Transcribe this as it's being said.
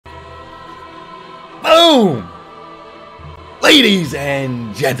Boom! Ladies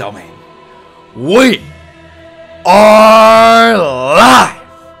and gentlemen, we are live!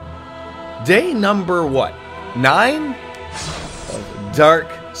 Day number what? 9? Of Dark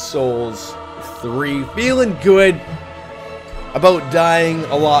Souls 3. Feeling good about dying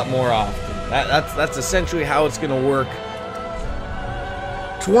a lot more often. That's essentially how it's gonna work.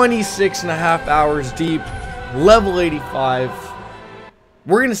 26.5 hours deep, level 85.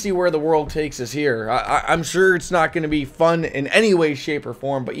 We're gonna see where the world takes us here. I'm sure it's not gonna be fun in any way, shape, or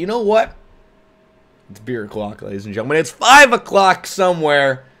form, but you know what? It's beer o'clock, ladies and gentlemen. It's 5 o'clock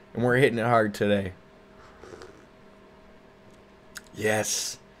somewhere, and we're hitting it hard today.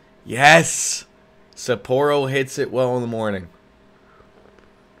 Yes. Yes. Sapporo hits it well in the morning.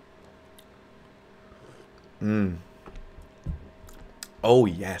 Oh,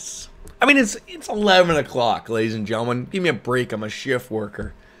 yes. I mean, it's 11 o'clock, ladies and gentlemen. Give me a break. I'm a shift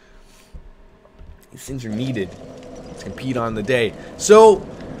worker. These things are needed to compete on the day. So,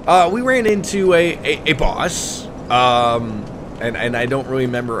 we ran into a boss. And I don't really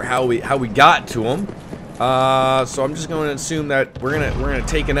remember how we got to him. So I'm just going to assume that we're gonna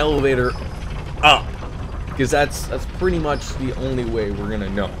take an elevator up, because that's pretty much the only way we're gonna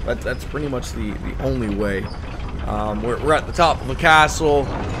know. That's pretty much the only way. We're at the top of the castle.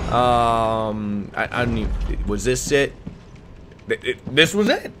 I don't even, was this it? This was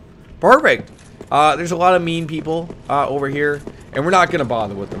it. Perfect. There's a lot of mean people over here, and we're not gonna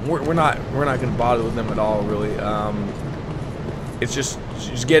bother with them. We're not gonna bother with them at all, really. It's just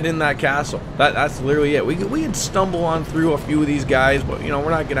get in that castle. That's literally it. We can stumble on through a few of these guys, but you know, we're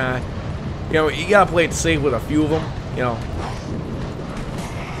not gonna. You know, you gotta play it safe with a few of them. You know.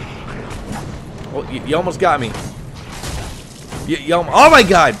 Well, you almost got me. Oh my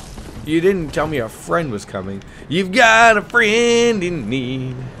God! You didn't tell me a friend was coming. You've got a friend in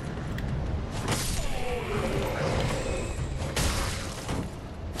need.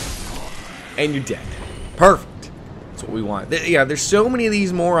 And you're dead. Perfect. That's what we want. Yeah, there's so many of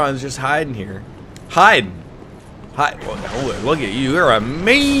these morons just hiding here. Hiding. Oh, look at you. You're a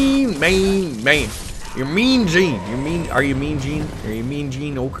mean. You're Mean Gene. Are you Mean Gene? Are you Mean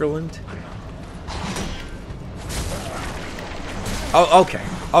Gene Okerlund? Oh,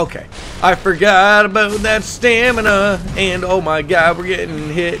 okay. I forgot about that stamina, and oh my God, we're getting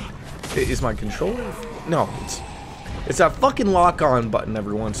hit. Is my controller? No, it's that fucking lock-on button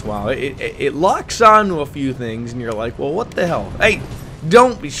every once in a while. It locks on to a few things, and you're like, well, what the hell? Hey,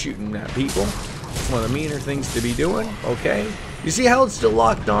 don't be shooting at people. It's one of the meaner things to be doing, okay? You see how it's still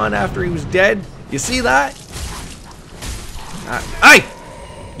locked on after he was dead? You see that? Hey!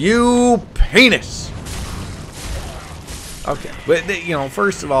 You penis! Okay, but you know,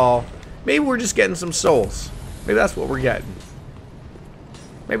 first of all, maybe we're just getting some souls. Maybe that's what we're getting.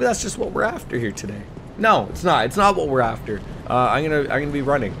 Maybe that's just what we're after here today. No, it's not. It's not what we're after. I'm gonna be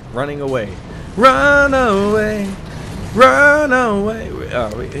running away. Run away, run away.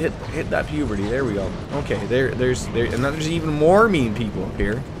 Hit that puberty. There we go. Okay, and then there's even more mean people up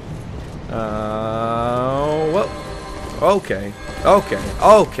here. Whoa. Okay.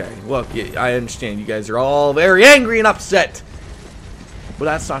 Look, I understand you guys are all very angry and upset, but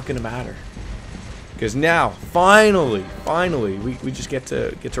that's not gonna matter, because now, finally, we just get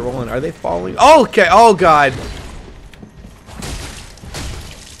to rolling. Are they following? Okay. Oh God.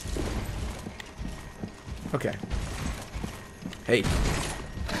 Okay. Hey.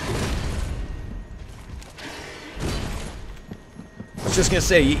 I was just gonna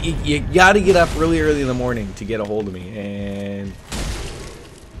say, you gotta get up really early in the morning to get a hold of me, and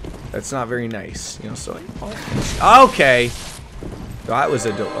that's not very nice, you know. So, okay, that was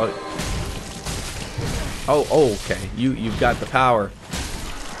a. Oh, okay. You've got the power.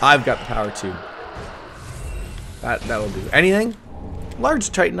 I've got the power too. That'll do. Anything? Large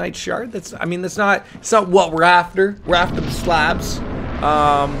Titanite shard. It's not what we're after. We're after the slabs.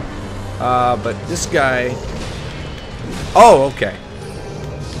 But this guy. Oh, okay.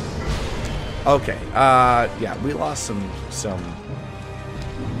 Okay. Yeah, we lost some.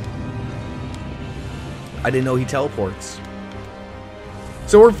 I didn't know he teleports.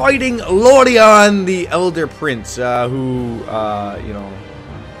 So we're fighting Lorion, the Elder Prince, who, you know,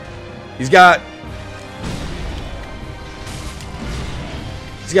 he's got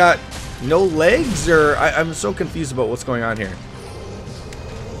no legs, or I'm so confused about what's going on here.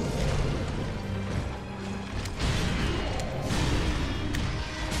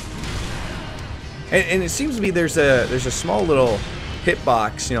 And it seems to be there's a small little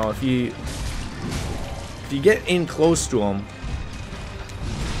hitbox, you know, if you get in close to him.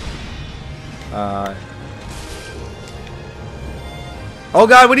 Oh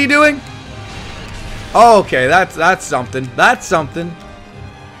God, what are you doing? Oh, okay, that's something. That's something.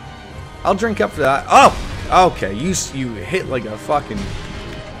 I'll drink up for that. Oh, okay. You hit like a fucking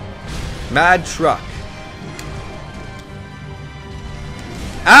mad truck.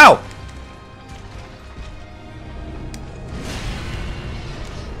 Ow!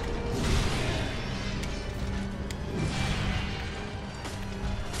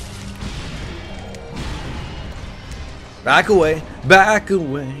 Back away. Back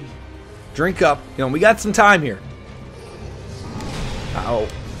away. Drink up. You know, we got some time here. Ow.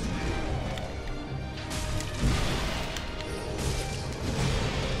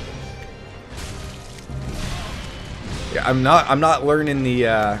 Yeah, I'm not learning the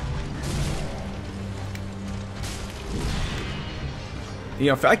you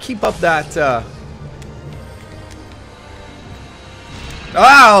know, if I keep up that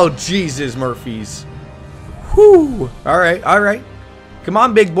oh, Jesus, Murphys. Whoo! Alright, alright. Come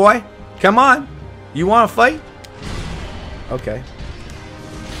on, big boy. Come on. You want to fight? Okay.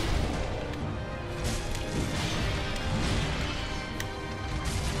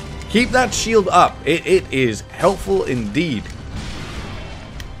 Keep that shield up. It is helpful indeed.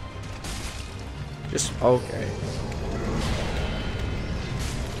 Just, okay.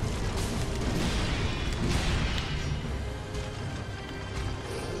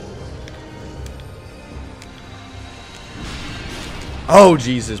 Oh,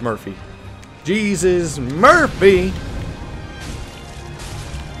 Jesus, Murphy. Jesus, Murphy.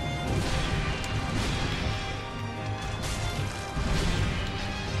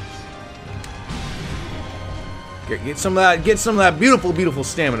 Get some of that beautiful, beautiful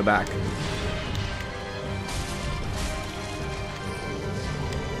stamina back.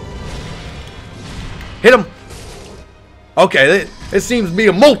 Hit him. Okay, it seems to be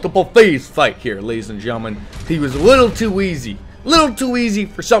a multiple phase fight here, ladies and gentlemen. He was a little too easy. A little too easy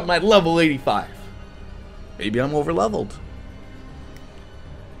for something at level 85. Maybe I'm over leveled.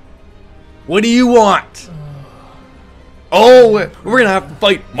 What do you want? Oh, we're gonna have to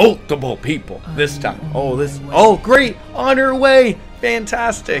fight multiple people this time. Oh, great! On her way!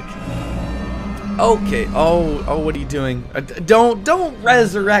 Fantastic! Okay, oh, what are you doing? Don't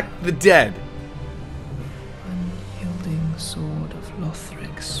resurrect the dead. Unyielding sword of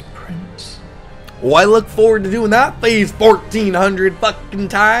Lothric's prince. Oh, I look forward to doing that phase 1400 fucking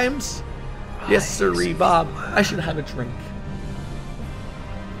times. Yes, sirree, Bob. I should have a drink.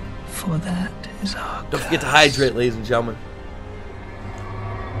 For that is our Don't forget to hydrate, ladies and gentlemen.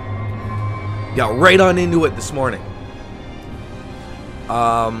 Got right on into it this morning.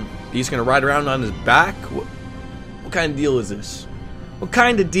 He's gonna ride around on his back. What kind of deal is this? What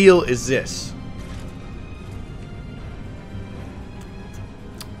kind of deal is this?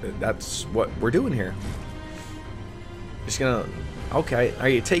 That's what we're doing here. Just gonna. Okay, are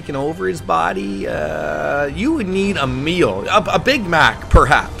you taking over his body? You would need a meal, a Big Mac,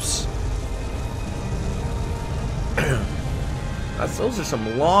 perhaps. Those are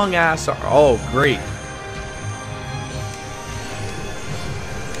some long ass. Oh, great.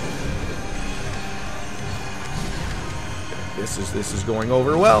 This is going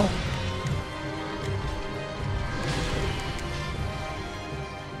over well.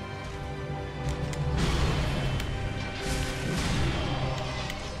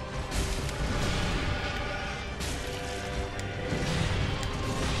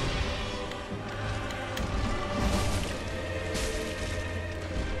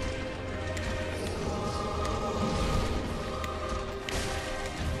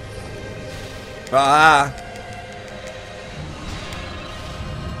 Ah.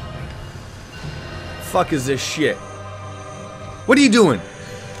 Fuck is this shit? What are you doing?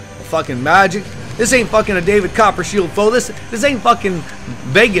 Fucking magic? This ain't fucking a David Copperfield foe. This ain't fucking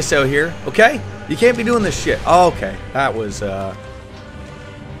Vegas out here, okay? You can't be doing this shit. Oh, okay. That was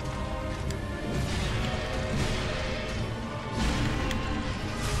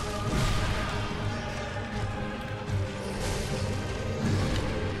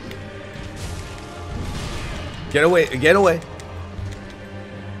Get away, get away.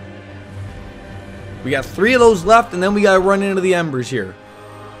 We got 3 of those left, and then we gotta run into the embers here.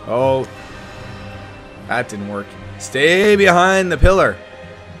 Oh, that didn't work. Stay behind the pillar.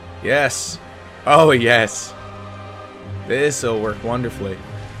 Yes. Oh, yes. This'll work wonderfully.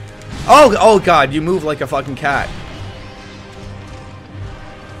 Oh God, you move like a fucking cat.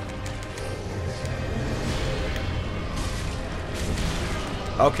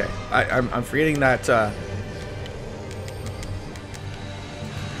 Okay, I'm forgetting that.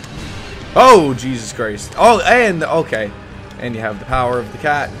 Oh, Jesus Christ. Oh, and, okay. And you have the power of the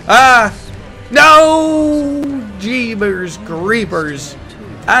cat. Ah! No! Jeebers creepers.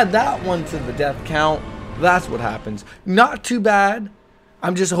 Add that one to the death count. That's what happens. Not too bad.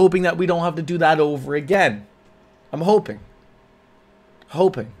 I'm just hoping that we don't have to do that over again. I'm hoping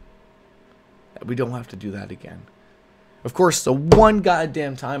that we don't have to do that again. Of course, the one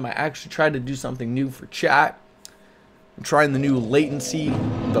goddamn time I actually tried to do something new for chat. I'm trying the new latency,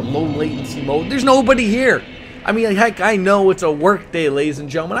 the low latency mode. There's nobody here. I mean, heck, I know it's a work day, ladies and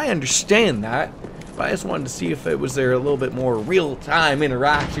gentlemen. I understand that. But I just wanted to see if it was there a little bit more real-time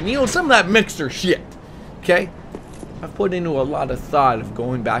interaction. You know, some of that Mixer shit. Okay? I've put into a lot of thought of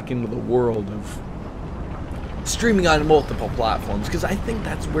going back into the world of streaming on multiple platforms, because I think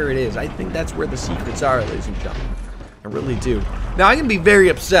that's where it is. I think that's where the secrets are, ladies and gentlemen. I really do. Now, I'm going to be very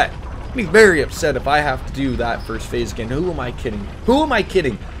upset. I'm going to be very upset if I have to do that first phase again. Who am I kidding? Who am I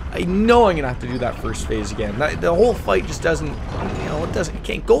kidding? I know I'm going to have to do that first phase again. The whole fight just doesn't, you know, it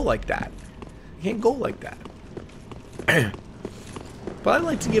can't go like that. It can't go like that. But I'd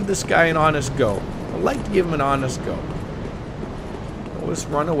like to give this guy an honest go. I'd like to give him an honest go. Let's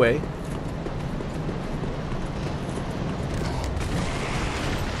run away.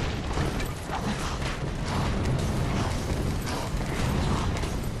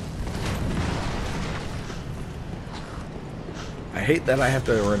 I hate that I have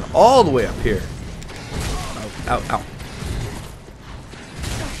to run all the way up here. Ow, ow, ow.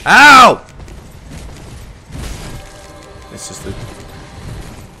 Ow! This is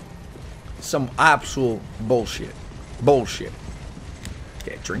some absolute bullshit. Bullshit.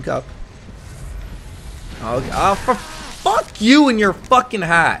 Okay, drink up. Oh, for fuck you and your fucking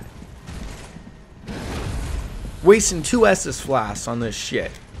hat. Wasting 2 S's flasks on this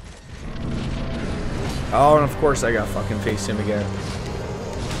shit. Oh, and of course I got fucking face him again.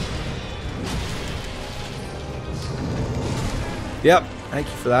 Yep, thank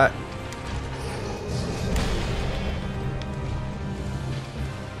you for that.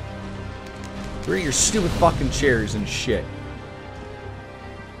 Where are your stupid fucking chairs and shit?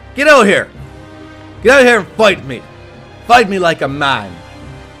 Get out here! Get out here and fight me! Fight me like a man!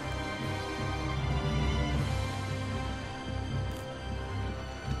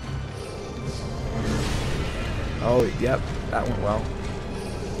 Oh, yep, that went well.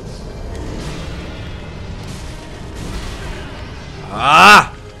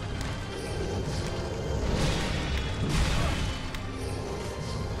 Ah!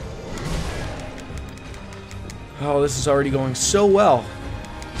 Oh, this is already going so well.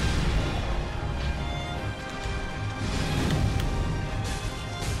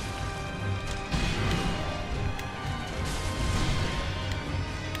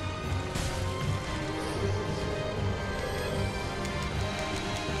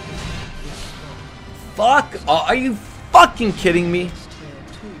 Fuck! Are you fucking kidding me?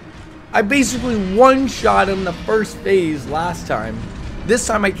 I basically one-shot him the first phase last time. This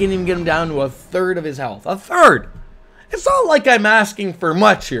time I can't even get him down to a third of his health. A third! It's not like I'm asking for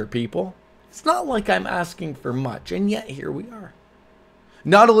much here, people. It's not like I'm asking for much, and yet here we are.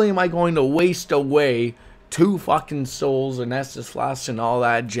 Not only am I going to waste away 2 fucking souls and Estus flasks and all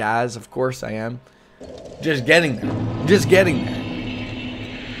that jazz, of course I am. Just getting there. Just getting there.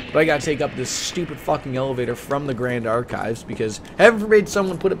 But I gotta take up this stupid fucking elevator from the Grand Archives because heaven forbid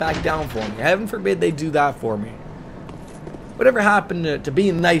someone put it back down for me. Heaven forbid they do that for me. Whatever happened to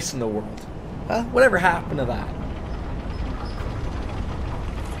being nice in the world? Huh? Whatever happened to that?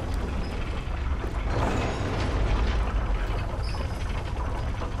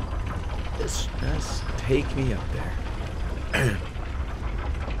 Just take me up there.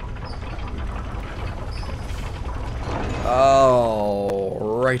 Oh,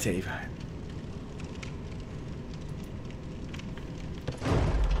 right, Ava.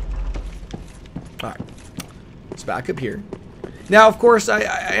 Alright. Let's back up here. Now, of course, I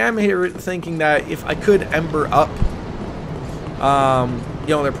am here thinking that if I could ember up, you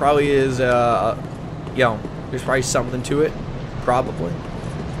know, there probably is, you know, there's probably something to it. Probably.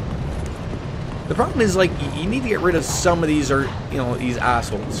 The problem is, like, you need to get rid of some of these, or, you know, these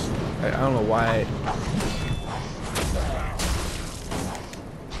assholes. I don't know why.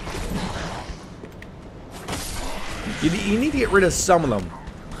 You need to get rid of some of them.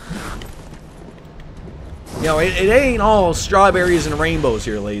 You know, it ain't all strawberries and rainbows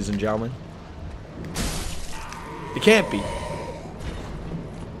here, ladies and gentlemen. It can't be.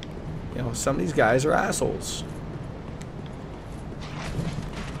 You know, some of these guys are assholes.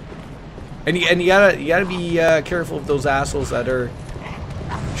 And you gotta be careful of those assholes that are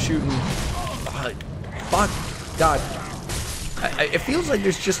shooting. Fuck, God. It feels like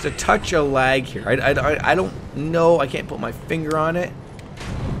there's just a touch of lag here. I don't know. I can't put my finger on it.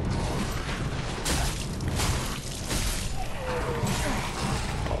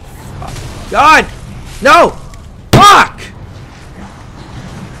 God! No! Fuck!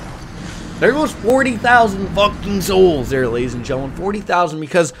 There goes 40,000 fucking souls there, ladies and gentlemen. 40,000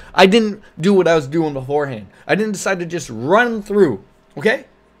 because I didn't do what I was doing beforehand. I didn't decide to just run through. Okay?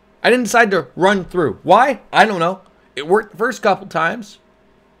 I didn't decide to run through. Why? I don't know. It worked the first couple times.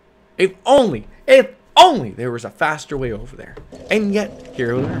 If only there was a faster way over there. And yet,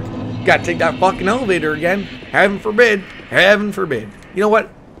 here we are. Gotta take that fucking elevator again. Heaven forbid. Heaven forbid. You know what?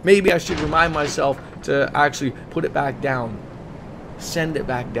 Maybe I should remind myself to actually put it back down. Send it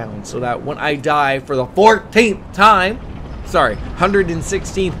back down so that when I die for the 14th time, sorry,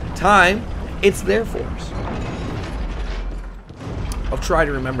 116th time, it's there for us. I'll try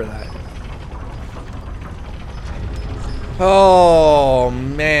to remember that. Oh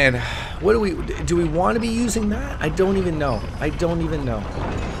man, what do we want to be using that? I don't even know. I don't even know.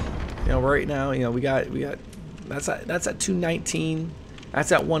 You know, right now, you know, we got that's at 219.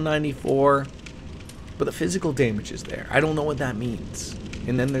 That's at 194. But the physical damage is there. I don't know what that means.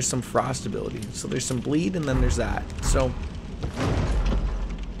 And then there's some frost ability. So there's some bleed and then there's that. So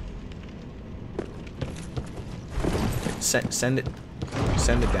send it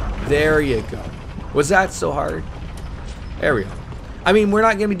down. There you go. Was that so hard? There we go. I mean, we're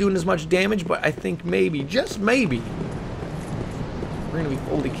not going to be doing as much damage, but I think maybe, just maybe, we're going to be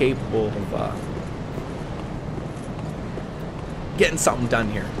fully capable of getting something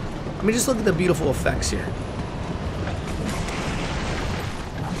done here. I mean, just look at the beautiful effects here.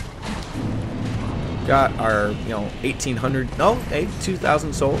 Got our, you know, 1,800, no,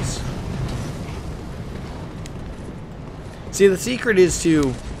 2,000 souls. See, the secret is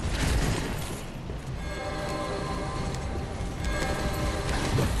to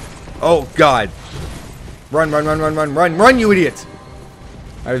oh God. Run, run, run, run, run, run, run, you idiot.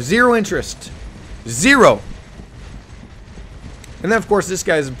 I have zero interest. Zero. And then, of course, this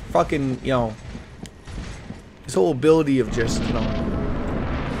guy's fucking, you know, his whole ability of just, you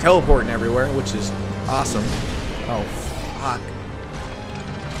know, teleporting everywhere, which is awesome. Oh, fuck.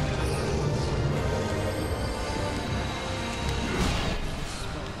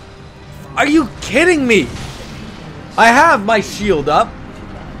 Are you kidding me? I have my shield up.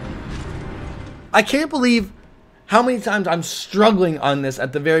 I can't believe how many times I'm struggling on this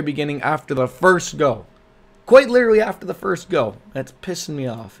at the very beginning after the first go. Quite literally after the first go. That's pissing me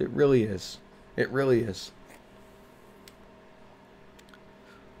off. It really is. It really is.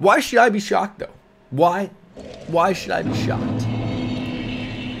 Why should I be shocked though? Why should I be shocked?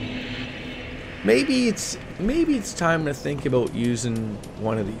 Maybe it's time to think about using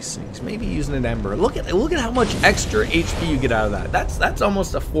one of these things. Maybe using an ember. Look at how much extra HP you get out of that. That's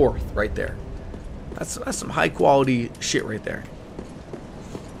almost a fourth right there. That's some high quality shit right there.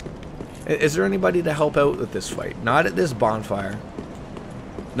 Is there anybody to help out with this fight? Not at this bonfire.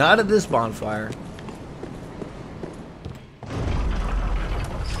 Not at this bonfire.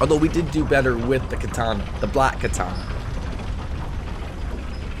 Although we did do better with the katana, the black katana.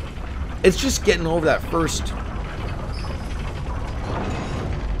 It's just getting over that first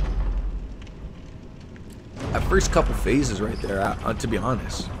couple phases right there, to be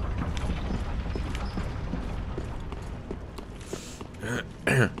honest.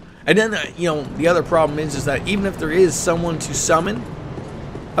 And then, you know, the other problem is that even if there is someone to summon,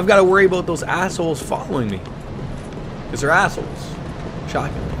 I've got to worry about those assholes following me. Because they're assholes.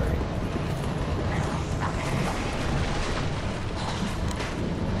 Shockingly, right?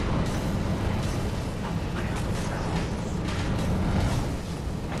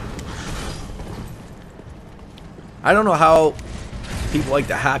 I don't know how people like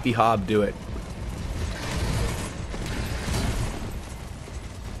the Happy Hob do it.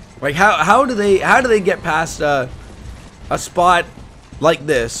 Like how do they get past a spot like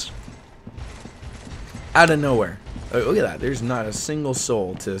this out of nowhere? Look at that. There's not a single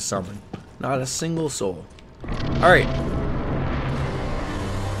soul to summon. Not a single soul. All right.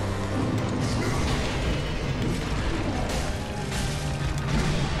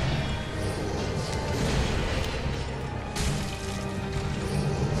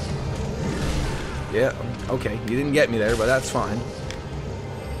 Yeah, okay. You didn't get me there, but that's fine.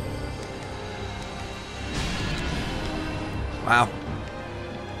 Wow.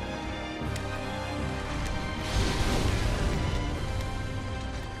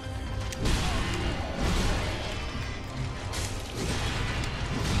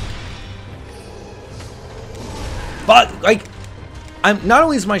 But, like, I'm not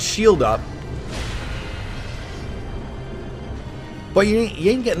only is my shield up, but you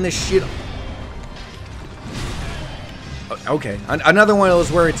ain't getting this shit. Okay, another one of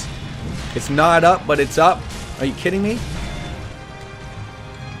those where it's not up, but it's up. Are you kidding me?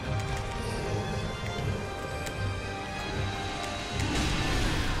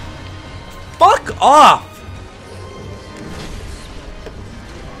 Fuck off!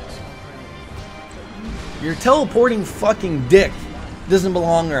 Your teleporting fucking dick doesn't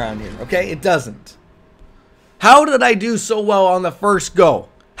belong around here, okay? It doesn't. How did I do so well on the first go?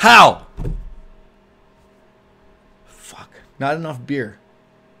 How? Fuck. Not enough beer.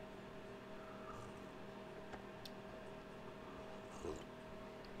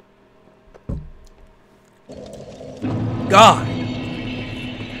 God.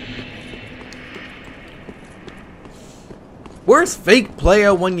 Where's fake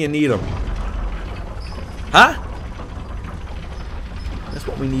player when you need him? Huh? That's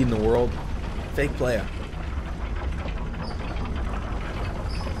what we need in the world. Fake player.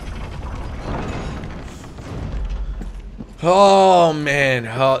 Oh man,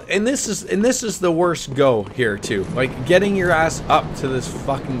 and this is the worst go here too. Like getting your ass up to this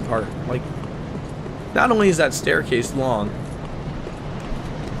fucking part. Like, not only is that staircase long,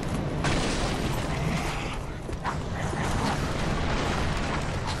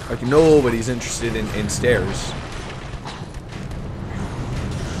 like nobody's interested in stairs.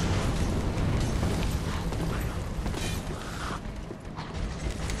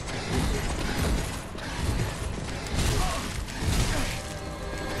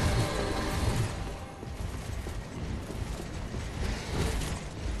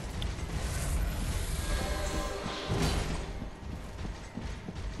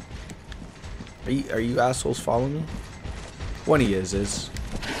 Are you assholes following me? One he is.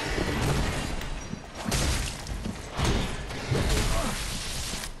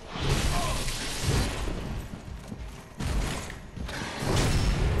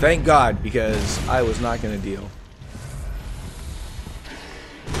 Thank God, because I was not going to deal.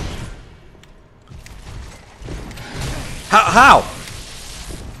 How?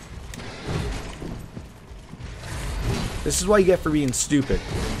 This is what you get for being stupid.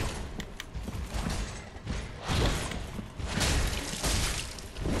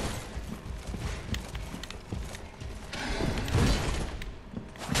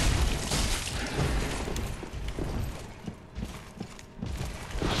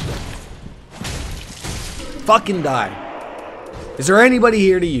 Fucking die. Is there anybody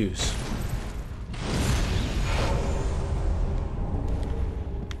here to use?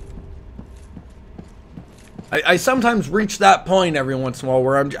 I sometimes reach that point every once in a while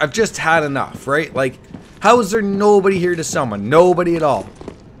where I've just had enough, right? Like, how is there nobody here to summon? Nobody at all.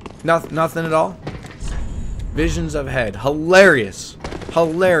 Nothing at all? Visions of head. Hilarious.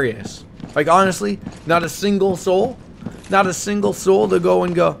 Hilarious. Like, honestly, not a single soul? Not a single soul to go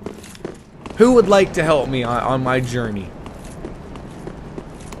and go, who would like to help me on my journey?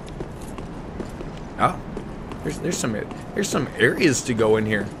 Oh, there's some areas to go in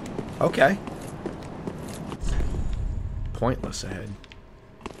here. Okay. Pointless ahead.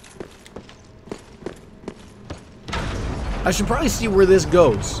 I should probably see where this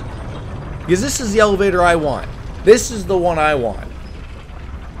goes, because this is the elevator I want. This is the one I want.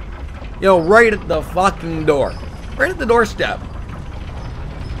 You know, right at the fucking door. Right at the doorstep.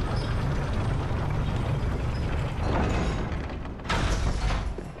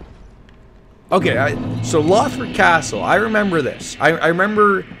 Okay, so Lothric Castle, I remember this. I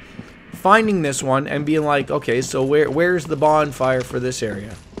remember finding this one and being like, okay, so where's the bonfire for this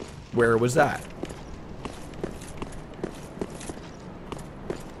area? Where was that?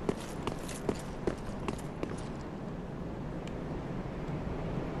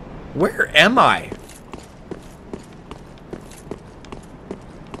 Where am I?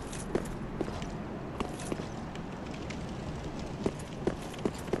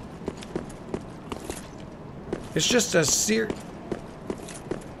 It's just a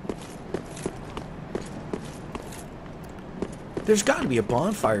There's got to be a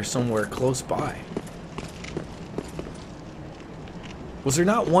bonfire somewhere close by. Was there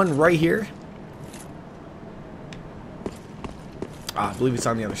not one right here? Ah, I believe it's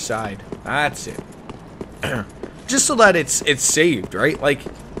on the other side. That's it. Just so that it's saved, right? Like,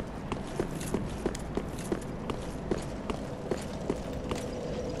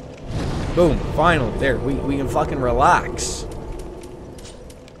 boom, finally, there, we can fucking relax.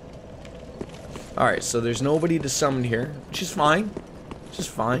 Alright, so there's nobody to summon here, which is fine. Just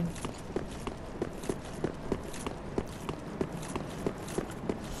fine.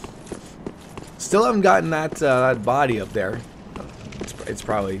 Still haven't gotten that body up there. It's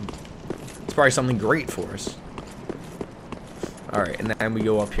probably something great for us. Alright, and then we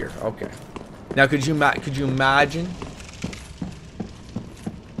go up here. Okay. Now, could you imagine?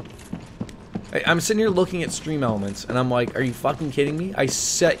 I'm sitting here looking at stream elements, and I'm like, are you fucking kidding me? I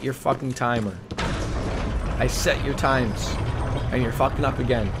set your fucking timer. I set your times, and you're fucking up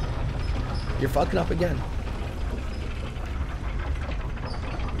again. You're fucking up again.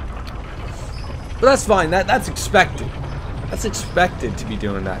 But that's fine. That's expected. That's expected to be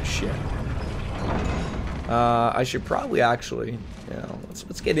doing that shit. I should probably actually, you know,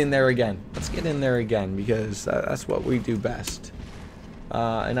 let's get in there again. Let's get in there again because that's what we do best.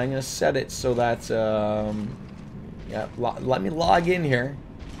 And I'm gonna set it so that yeah, let me log in here.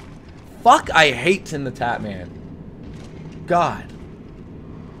 Fuck, I hate Tim the Tap Man. God,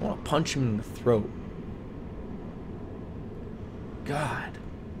 I want to punch him in the throat. God,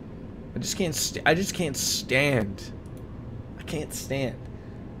 I just can't. I just can't stand. I can't stand.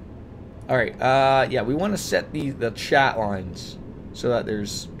 All right. Yeah, we want to set the chat lines so that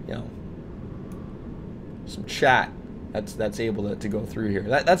there's, you know, some chat that's able to go through here.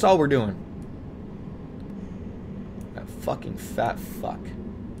 That's all we're doing. That fucking fat fuck.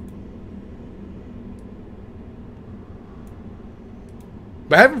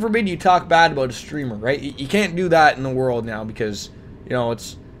 But heaven forbid you talk bad about a streamer, right? You can't do that in the world now because, you know,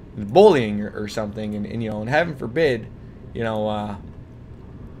 it's bullying or something, and you know, and heaven forbid, you know,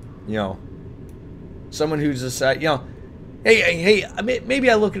 someone who's just, you know, hey, maybe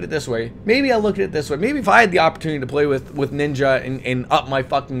I look at it this way. Maybe if I had the opportunity to play with Ninja and up my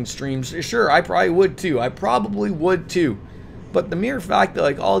fucking streams, sure, I probably would too. But the mere fact that,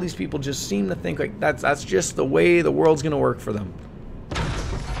 like, all these people just seem to think like that's just the way the world's gonna work for them.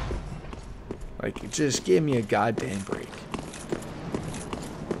 Like, just give me a goddamn break.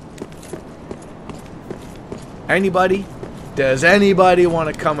 Anybody? Does anybody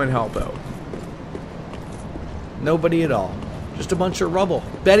want to come and help out? Nobody at all. Just a bunch of rubble.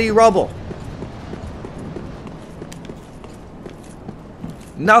 Betty rubble.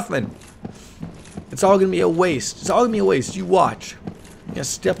 Nothing. It's all gonna be a waste. It's all gonna be a waste. You watch. You gonna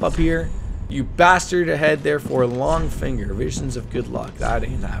step up here. You bastard ahead there for a long finger. Visions of good luck. That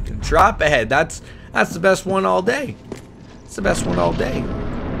ain't happening. Drop ahead. That's the best one all day. It's the best one all day.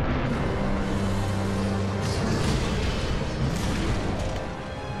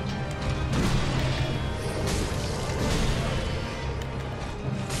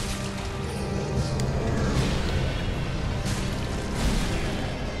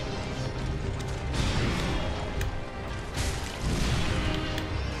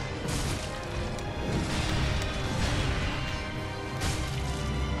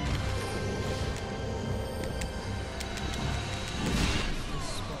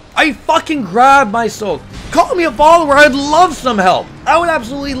 I fucking grabbed my soul. Call me a follower. I'd love some help. I would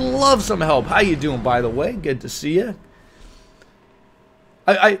absolutely love some help. How you doing, by the way? Good to see you.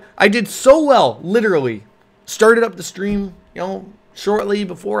 I did so well, literally. Started up the stream, you know, shortly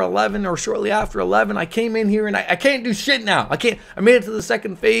before 11 or shortly after 11. I came in here and I can't do shit now. I made it to the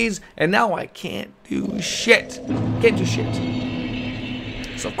second phase and now I can't do shit. Can't do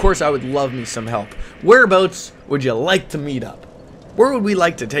shit. So of course I would love me some help. Whereabouts would you like to meet up? Where would we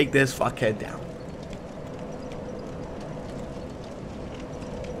like to take this fuckhead down?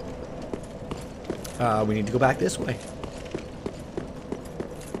 We need to go back this way.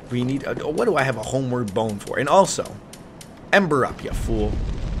 We need... what do I have a homeward bone for? And also, Ember up, you fool.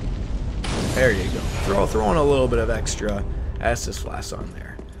 There you go. Throwing a little bit of extra Estus Flask on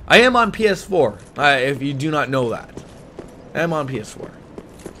there. I am on PS4, if you do not know that. I am on PS4.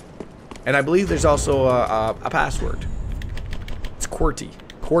 And I believe there's also a password. It's QWERTY.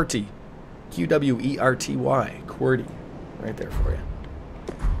 QWERTY. QWERTY. QWERTY. Right there for you.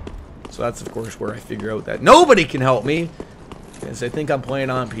 So that's, of course, where I figure out that nobody can help me because I think I'm playing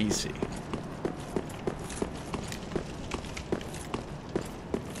on PC.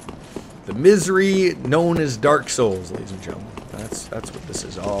 The misery known as Dark Souls, ladies and gentlemen. That's what this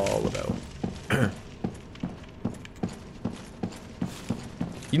is all about.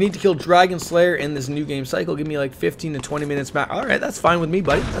 You need to kill Dragon Slayer in this new game cycle. Give me like 15 to 20 minutes back. Alright, that's fine with me,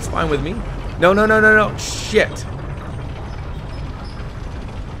 buddy. That's fine with me. No. Shit.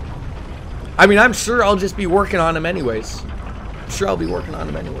 I mean, I'm sure I'll just be working on him anyways. I'm sure I'll be working on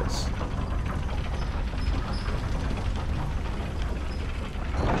him anyways.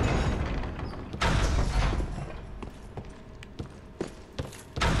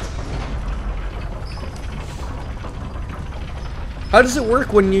 How does it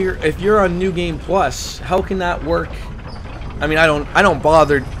work when if you're on New Game Plus? How can that work? I mean, I don't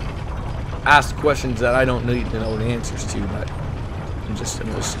bother ask questions that I don't need to know the answers to, but I'm just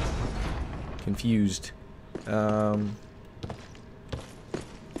confused. I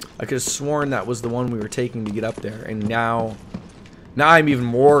could have sworn that was the one we were taking to get up there, and now I'm even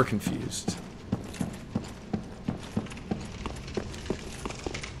more confused.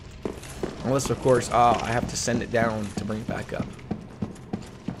 Unless, of course, I have to send it down to bring it back up.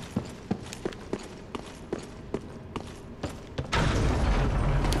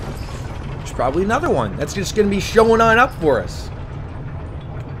 probably another one. That's just going to be showing on up for us.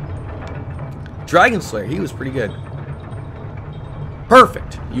 Dragon Slayer, he was pretty good.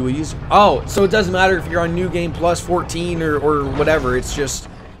 Perfect. You will use... Oh, so it doesn't matter if you're on New Game Plus 14 or whatever. It's just...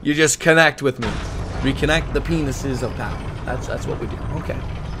 You just connect with me. We connect the penises of power. That's what we do. Okay.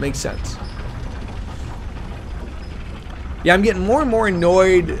 Makes sense. Yeah, I'm getting more and more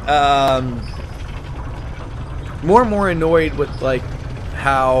annoyed. More and more annoyed with, like,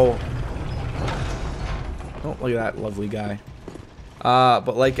 how... Oh, look at that lovely guy.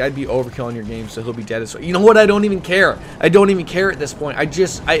 But, like, I'd be overkilling your game, so he'll be dead as well. You know what? I don't even care. I don't even care at this point.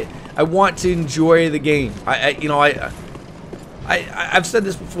 I want to enjoy the game. I've said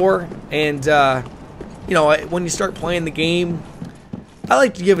this before, and, you know, when you start playing the game, I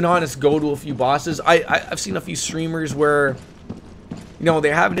like to give an honest go to a few bosses. I've seen a few streamers where, you know, they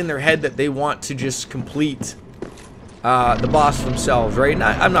have it in their head that they want to just complete the boss themselves, right? And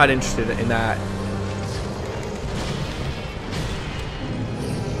I'm not interested in that.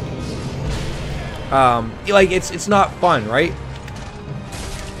 Like, it's not fun, right?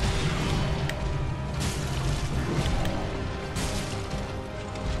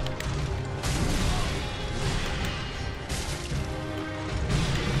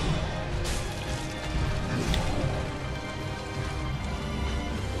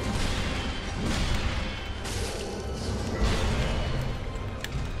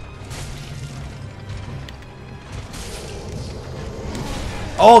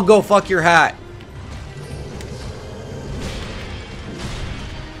 Oh, go fuck your hat.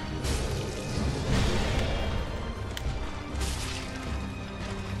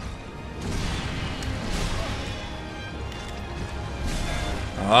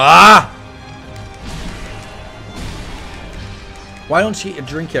 Ah! Why don't you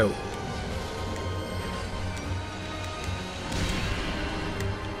drink out?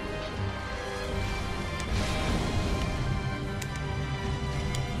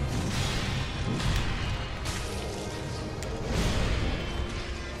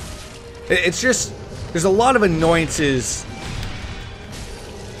 It's just, there's a lot of annoyances.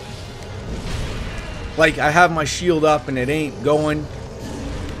 Like, I have my shield up and it ain't going.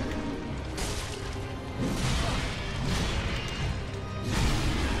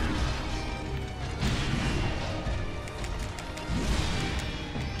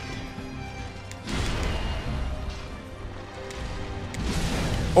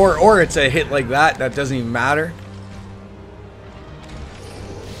 Or it's a hit like that doesn't even matter.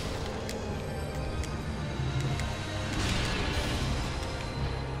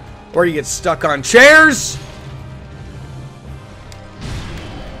 Or you get stuck on chairs.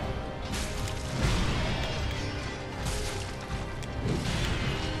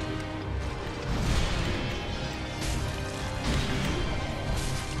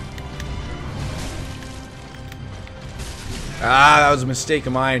 Ah, that was a mistake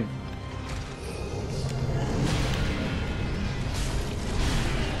of mine.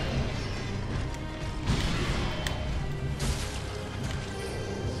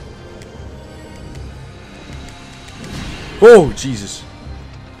 Oh, Jesus.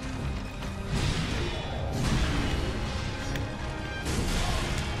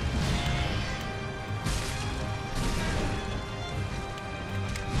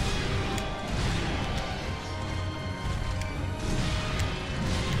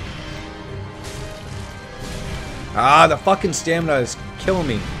 Ah, the fucking stamina is killing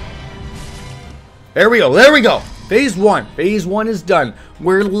me. There we go. There we go. Phase 1. Phase 1 is done.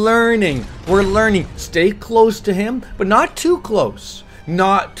 We're learning. We're learning. Stay close to him, but not too close.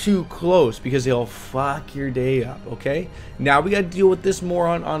 Not too close, because he'll fuck your day up, okay? Now we gotta deal with this more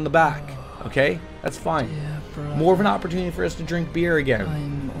on the back, okay? That's fine. More of an opportunity for us to drink beer again.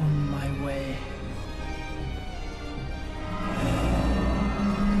 I'm on my way.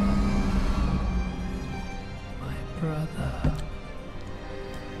 My brother.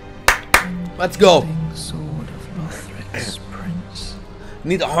 Let's go. Sword of Lothric's prince. We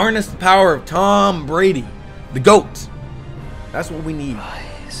need to harness the power of Tom Brady, the GOAT. That's what we need.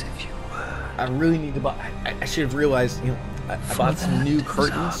 Rise if you were. I really need to buy. I should have realized, you know, I bought some new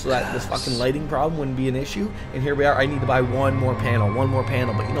curtains so that this fucking lighting problem wouldn't be an issue. And here we are. I need to buy one more panel.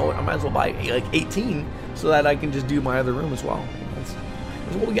 But you know what? I might as well buy like 18 so that I can just do my other room as well. That's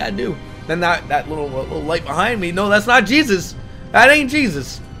what we gotta do. Then that little light behind me. No, that's not Jesus. That ain't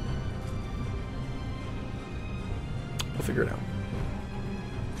Jesus. We'll figure it out.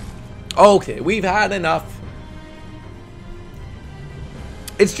 Okay, we've had enough.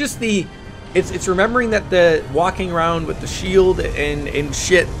 It's just it's remembering that the walking around with the shield and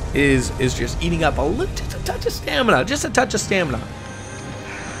shit is just eating up just a touch of stamina. Just a touch of stamina.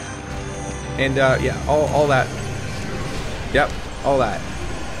 And yeah, all that. Yep, all that.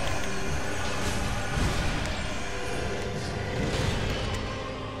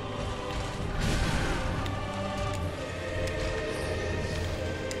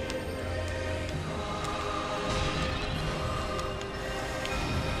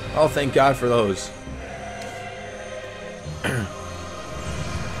 Oh, thank God for those.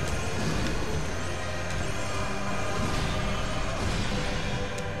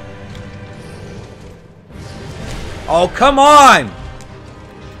 Oh, come on!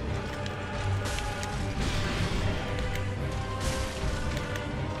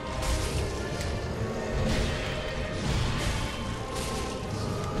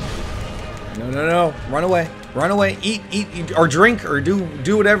 No, no, no. Run away. Run away. Eat, or drink, or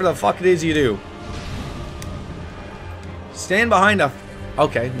do whatever the fuck it is you do. Stand behind a...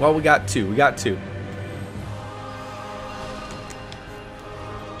 Okay, well, we got two. We got two.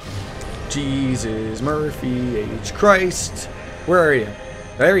 Jesus, Murphy, H. Christ. Where are you?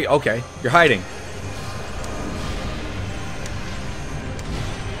 There you... Okay, you're hiding.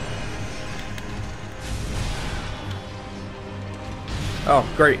 Oh,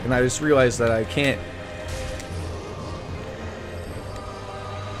 great. And I just realized that I can't...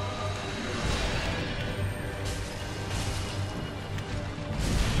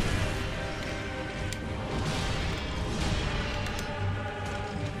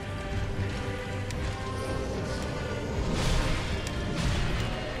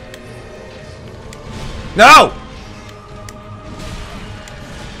 No!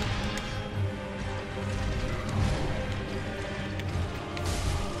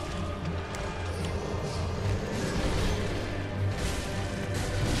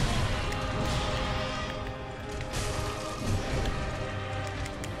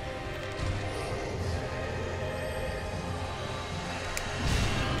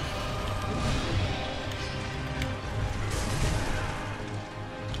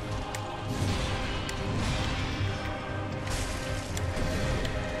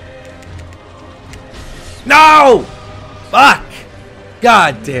 No! Fuck!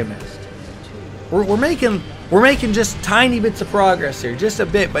 God damn it! We're making just tiny bits of progress here, just a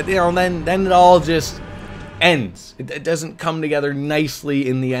bit, but you know, then it all just ends. It doesn't come together nicely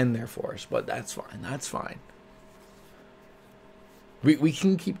in the end there for us, but that's fine. That's fine. We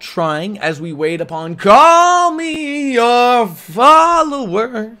can keep trying as we wait upon. Call me your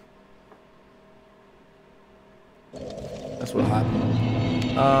follower. That's what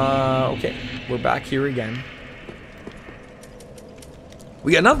happened. Okay. We're back here again.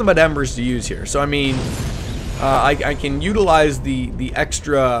 We got nothing but embers to use here. So, I mean, I can utilize the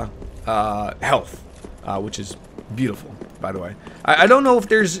extra health, which is beautiful, by the way. I don't know if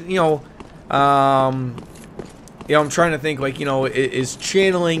there's, you know, I'm trying to think, like, you know, is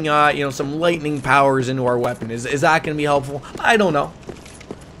channeling, you know, some lightning powers into our weapon. Is that going to be helpful? I don't know.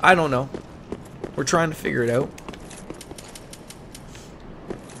 I don't know. We're trying to figure it out.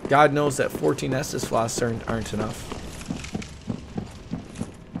 God knows that 14 Estus flasks aren't enough.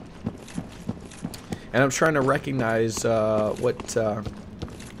 And I'm trying to recognize what...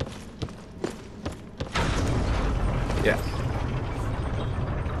 yeah.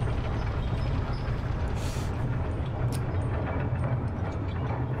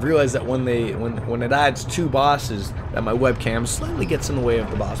 Realize that when it adds two bosses, that my webcam slightly gets in the way of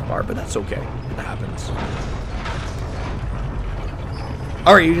the boss bar, but that's okay. It happens.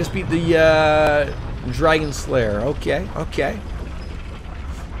 Alright, you just beat the Dragon Slayer. Okay, okay.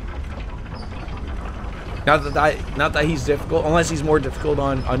 Not that he's difficult, unless he's more difficult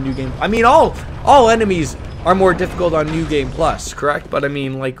on New Game. I mean, all enemies are more difficult on New Game Plus, correct? But I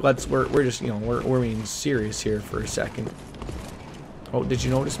mean, like, we're just, you know, we're being serious here for a second. Oh, did you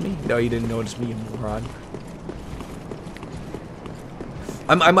notice me? No, you didn't notice me, you moron.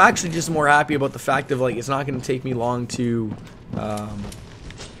 I'm actually just more happy about the fact of, like, it's not going to take me long to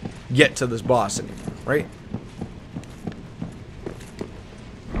get to this boss anymore, right?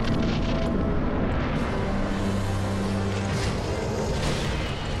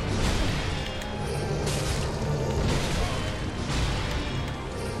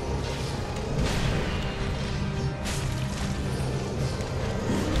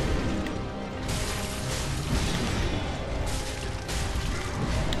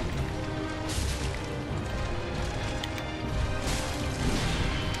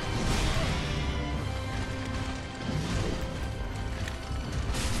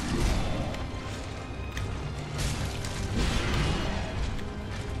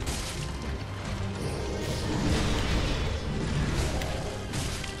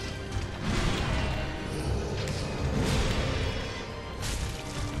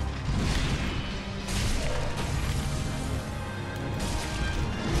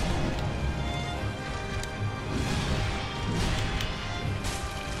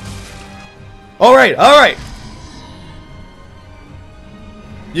 Alright, alright.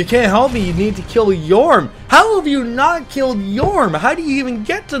 You can't help me, you need to kill Yorm. How have you not killed Yorm? How do you even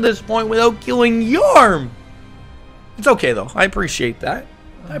get to this point without killing Yorm? It's okay though, I appreciate that.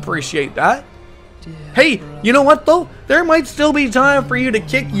 I appreciate that. Hey, you know what though? There might still be time for you to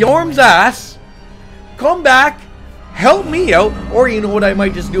kick Yorm's ass. Come back, help me out, or you know what, I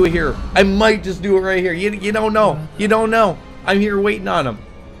might just do it here. I might just do it right here. You don't know. You don't know. I'm here waiting on him.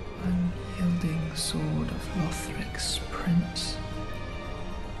 Unyielding sword of Lothric's prince.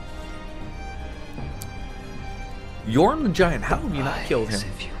 Yorm the Giant, how have you not killed him? As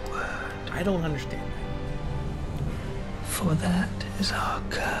if you weren't, I don't understand. for that is our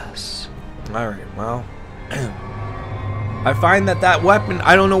curse. Alright, well. I find that weapon,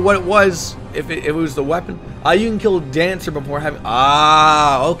 I don't know what it was. If it was the weapon. You can kill Dancer before having...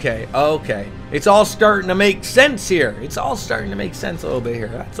 okay, okay. It's all starting to make sense here. It's all starting to make sense a little bit here.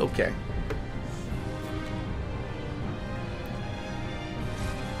 That's okay.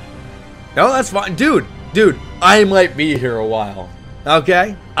 No, that's fine. Dude, I might be here a while.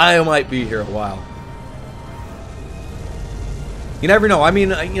 Okay? I might be here a while. You never know. I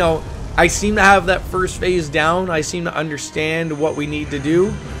mean, you know, I seem to have that first phase down. I seem to understand what we need to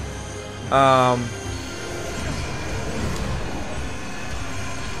do.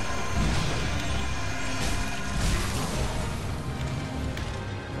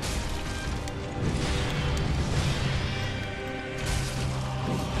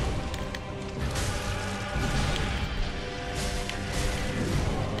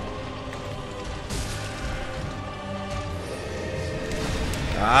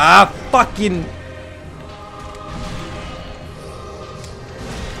 Fucking...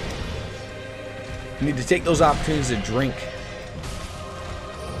 You need to take those opportunities to drink.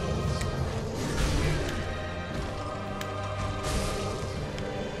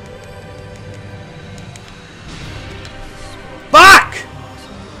 Fuck!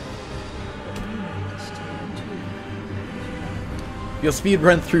 You'll speed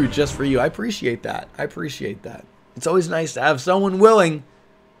run through just for you. I appreciate that. I appreciate that. It's always nice to have someone willing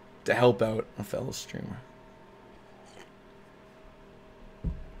to help out a fellow streamer.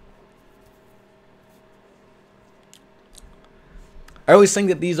 I always think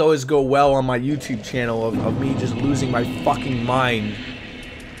that these always go well on my YouTube channel of me just losing my fucking mind.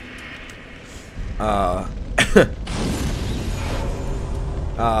 For,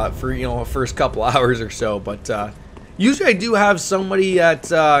 you know, the first couple hours or so, but usually I do have somebody that's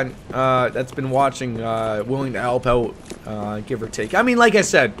been watching, willing to help out, give or take. I mean, like I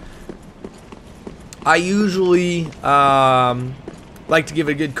said, I usually like to give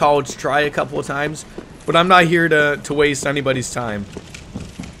it a good college try a couple of times, but I'm not here to waste anybody's time.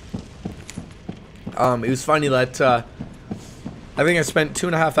 It was funny that I think I spent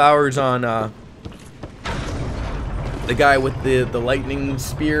 2.5 hours on the guy with the lightning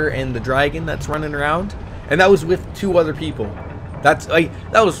spear and the dragon that's running around, and that was with 2 other people. That's like,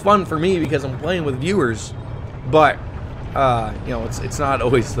 that was fun for me because I'm playing with viewers, but you know, it's not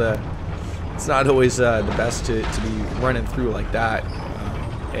always the best to be running through like that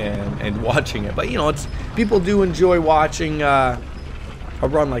and watching it. But you know, it's, people do enjoy watching a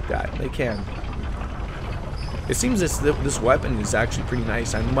run like that. They can. It seems this weapon is actually pretty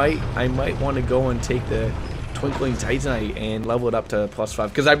nice. I might want to go and take the Twinkling Titanite and level it up to +5,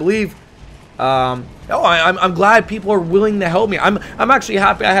 because I believe I'm glad people are willing to help me. I'm actually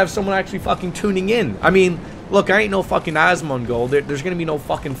happy I have someone actually fucking tuning in. I mean, look, I ain't no fucking Asmongold. There's gonna be no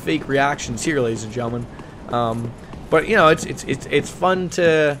fucking fake reactions here, ladies and gentlemen. But you know, it's fun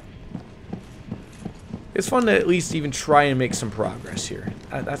to at least even try and make some progress here.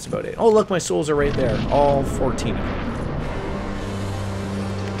 That's about it. Oh, look, my souls are right there, all 14 of them.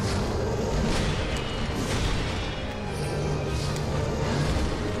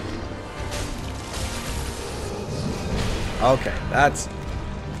 Okay, that's...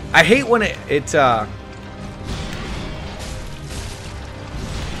 I hate when it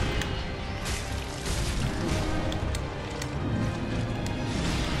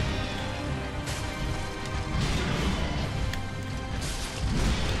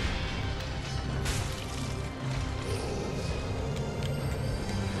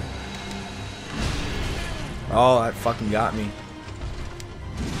oh, that fucking got me.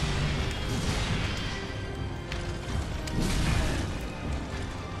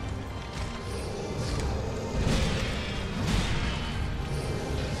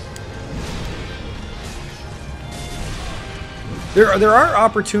 There are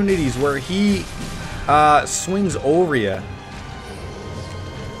opportunities where he swings over you.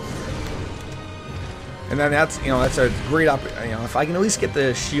 And then that's, you know, that's a great if I can at least get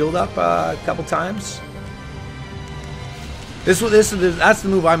the shield up a couple times. That's the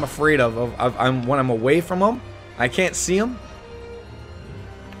move I'm afraid of. When I'm away from him, I can't see him.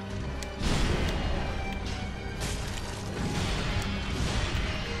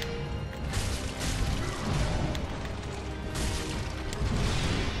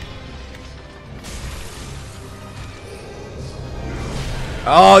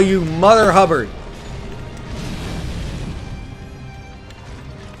 Oh, you mother Hubbard.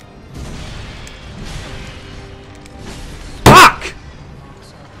 Fuck!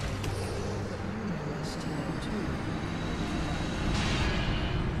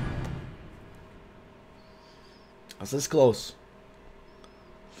 I was this close.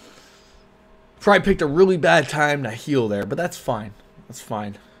 Probably picked a really bad time to heal there, but that's fine. That's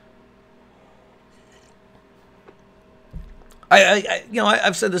fine.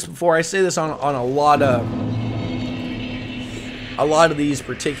 I've said this before. I say this on a lot of these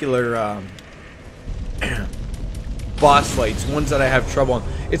particular boss fights, ones that I have trouble on.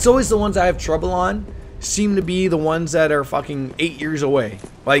 It's always the ones I have trouble on seem to be the ones that are fucking 8 years away.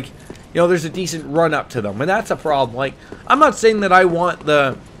 Like, you know, there's a decent run up to them, and that's a problem. Like, I'm not saying that I want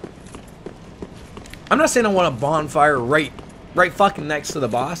a bonfire right fucking next to the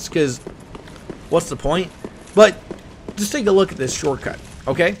boss, because what's the point? But just take a look at this shortcut,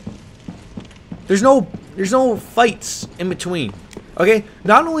 okay? There's no fights in between, okay?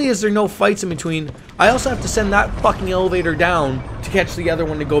 Not only is there no fights in between, I also have to send that fucking elevator down to catch the other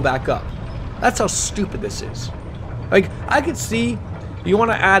one to go back up. That's how stupid this is. Like, I could see you want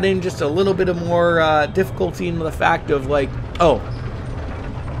to add in just a little bit of more difficulty into the fact of, like, oh,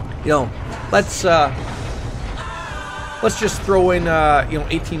 you know, let's just throw in,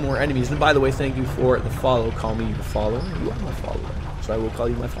 18 more enemies. And by the way, thank you for the follow. Call me your follower. You are my follower, so I will call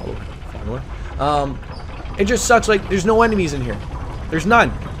you my follower. It just sucks. Like, there's no enemies in here. There's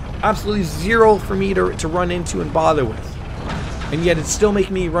none. Absolutely zero for me to run into and bother with. And yet it's still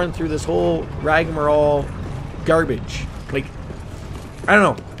making me run through this whole rigmarole garbage. Like, I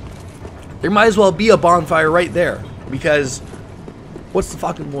don't know. There might as well be a bonfire right there. Because what's the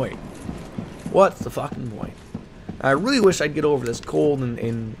fucking point? What's the fucking point? I really wish I'd get over this cold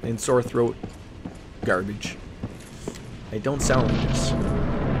and sore throat garbage. I don't sound like this.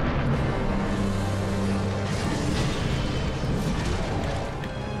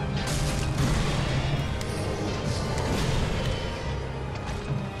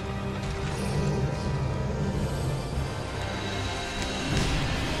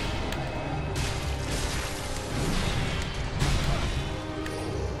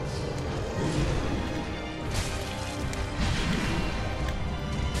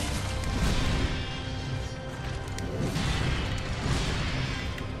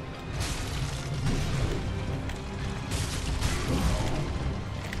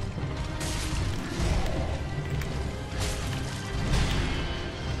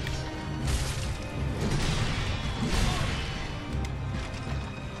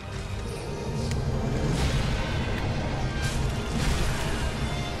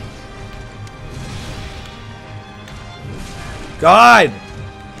 God!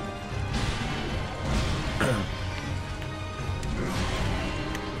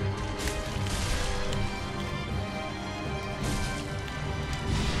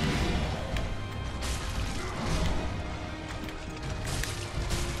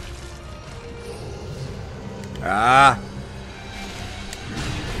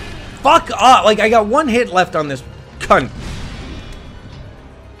 Fuck off! Like, I got one hit left on this cunt.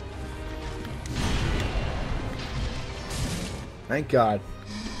 Thank God.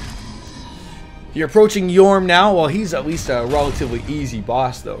 You're approaching Yorm now? Well, he's at least a relatively easy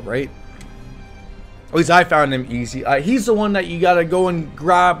boss, though, right? At least I found him easy. He's the one that you gotta go and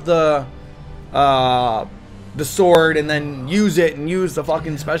grab the sword and then use it and use the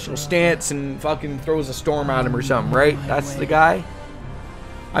fucking special stance and fucking throws a storm at him or something, right? That's the guy.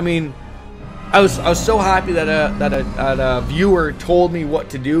 I mean, I was so happy that a viewer told me what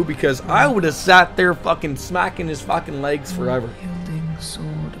to do, because I would have sat there fucking smacking his fucking legs forever.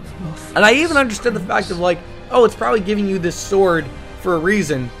 And I even understood the fact of, like, oh, it's probably giving you this sword for a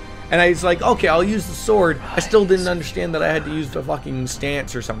reason. And I was like, okay, I'll use the sword. I still didn't understand that I had to use the fucking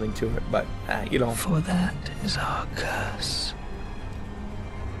stance or something to it, but you know. For that is our curse.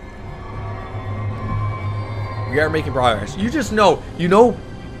 We are making progress. You just know,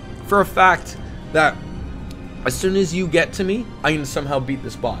 for a fact that as soon as you get to me, I can somehow beat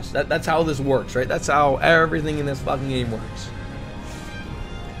this boss. That's how this works, right? That's how everything in this fucking game works.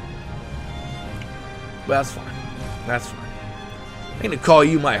 But that's fine. That's fine. I'm gonna call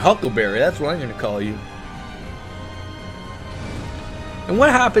you my Huckleberry. That's what I'm gonna call you. And what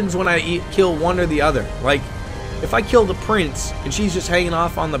happens when I kill one or the other? Like, if I kill the prince and she's just hanging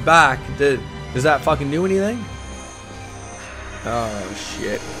off on the back, does that fucking do anything? Oh,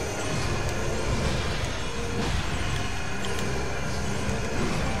 shit.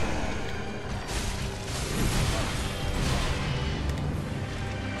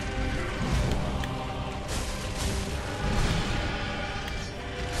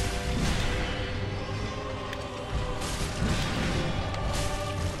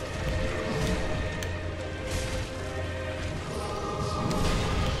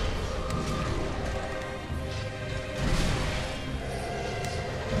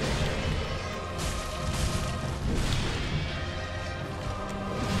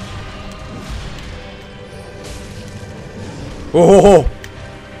 Oh!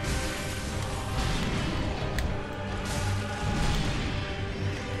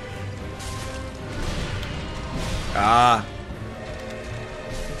 Ah.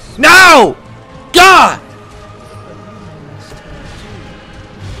 No! God!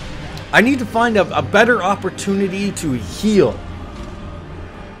 I need to find a better opportunity to heal.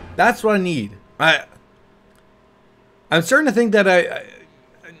 That's what I need. I'm starting to think that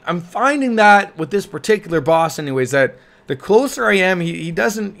I'm finding that with this particular boss anyways, that the closer I am, he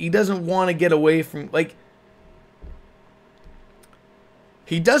doesn't want to get away from, like,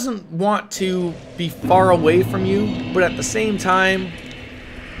 he doesn't want to be far away from you, but at the same time,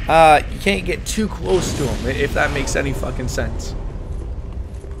 you can't get too close to him, if that makes any fucking sense.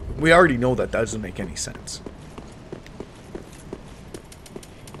 We already know that doesn't make any sense.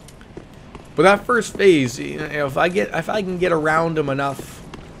 But that first phase, you know, if I can get around him enough,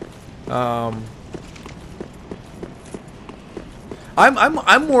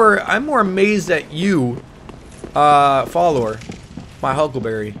 I'm more amazed at you, follower, my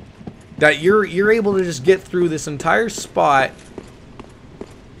Huckleberry, that you're able to just get through this entire spot.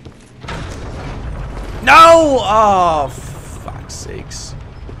 No! Oh, fuck's sakes!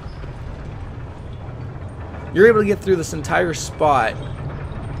 You're able to get through this entire spot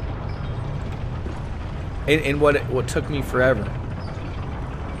in what took me forever.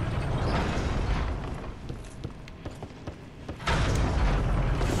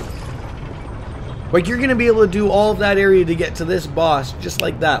 Like, you're gonna be able to do all of that area to get to this boss just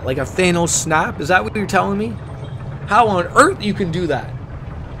like that, like a Thanos snap? Is that what you're telling me? How on earth you can do that?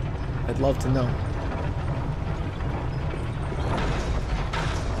 I'd love to know.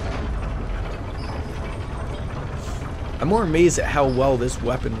 I'm more amazed at how well this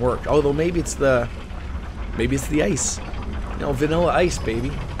weapon worked. Although maybe it's the ice. You know, vanilla ice,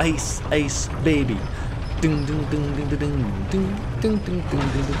 baby. Ice, ice, baby. Ding, ding, ding, ding, ding, ding, ding, ding, ding, ding,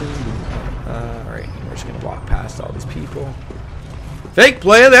 ding. Alright, we're just gonna walk past all these people. Fake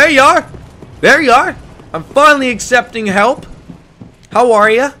player, there you are! There you are! I'm finally accepting help. How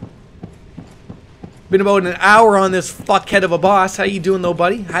are ya? Been about an hour on this fuckhead of a boss. How you doing though,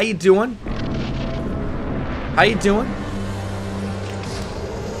 buddy? How you doing? How you doing?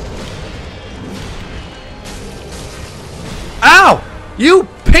 Ow! You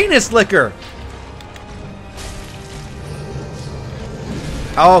penis licker!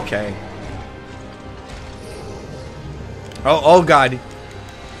 Okay. Oh God.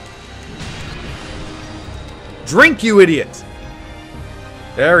 Drink, you idiot.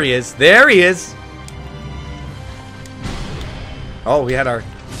 There he is. There he is. Oh, we had our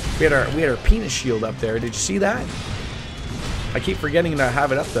penis shield up there. Did you see that? I keep forgetting to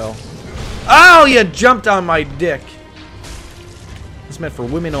have it up though. Oh, you jumped on my dick. It's meant for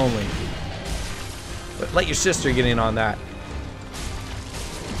women only. But let your sister get in on that.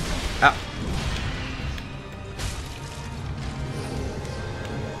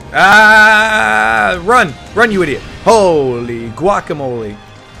 Ah, run! Run, you idiot! Holy guacamole!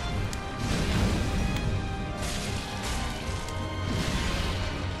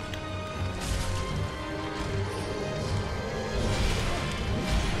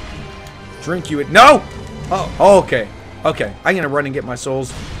 Drink, you idiot! No! Oh, okay. Okay, I'm gonna run and get my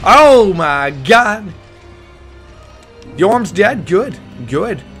souls. Oh my God! The arm's dead? Good.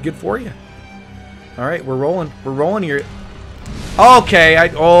 Good. Good for you. Alright, we're rolling. We're rolling here. Okay,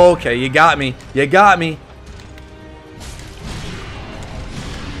 okay, you got me. You got me.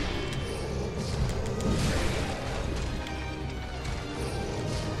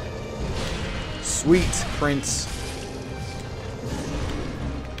 Sweet Prince.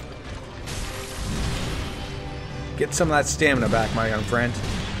 Get some of that stamina back, my young friend.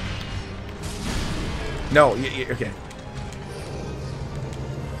 No, okay.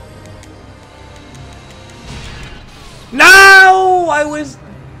 No! I was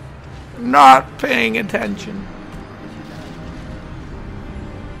not paying attention.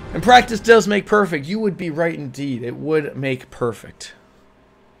 And practice does make perfect. You would be right indeed. It would make perfect.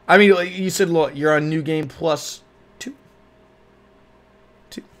 I mean, you said, look, you're on New Game Plus 2.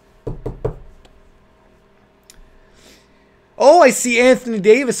 Oh, I see Anthony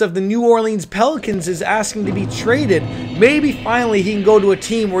Davis of the New Orleans Pelicans is asking to be traded. Maybe finally he can go to a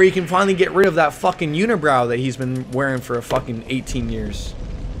team where he can finally get rid of that fucking unibrow that he's been wearing for a fucking 18 years.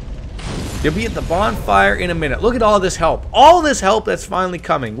 You'll be at the bonfire in a minute. Look at all this help. All this help that's finally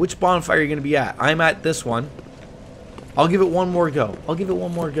coming. Which bonfire are you going to be at? I'm at this one. I'll give it one more go. I'll give it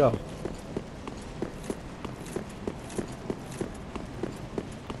one more go.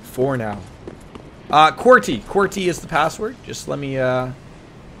 4 now. QWERTY. QWERTY is the password. Just let me, that's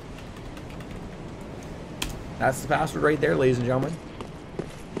the password right there, ladies and gentlemen.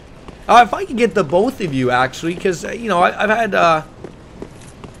 If I could get the both of you, actually, because, you know, I've had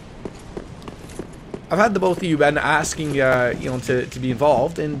the both of you been asking, you know, to be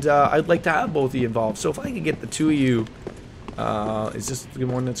involved, and I'd like to have both of you involved. So if I could get the two of you, is this the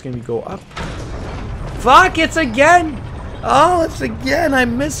one that's going to go up? Fuck, it's again! Oh, it's again. I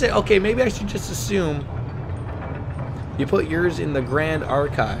miss it. Okay, maybe I should just assume you put yours in the Grand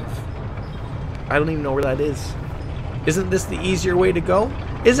Archive. I don't even know where that is. Isn't this the easier way to go?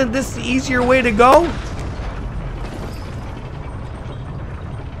 Isn't this the easier way to go?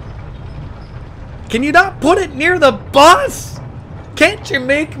 Can you not put it near the bus? Can't you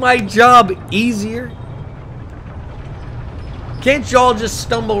make my job easier? Can't y'all just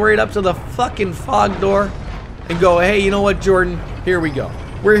stumble right up to the fucking fog door and go, hey, you know what, Jordan? Here we go.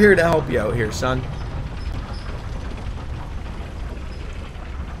 We're here to help you out here, son.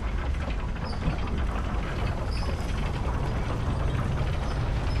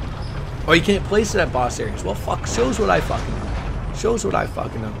 Oh, you can't place it at boss areas. Well, fuck. Shows what I fucking know. Shows what I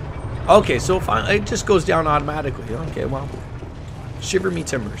fucking know. Okay, so finally, it just goes down automatically. Okay, well, shiver me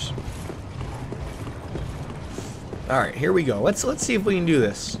timbers. All right, here we go. Let's see if we can do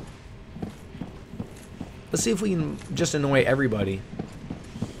this. Let's see if we can just annoy everybody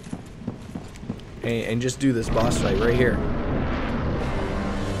and just do this boss fight right here.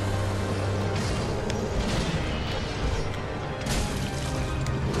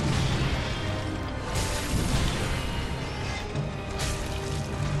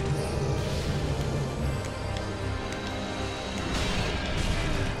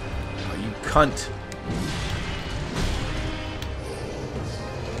 Oh, you cunt.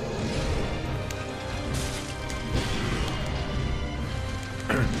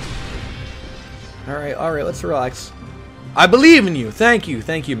 All right, let's relax. I believe in you. Thank you,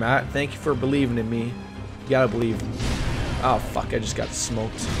 Matt. Thank you for believing in me. You gotta believe. Oh fuck! I just got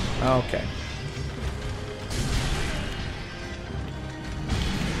smoked. Okay.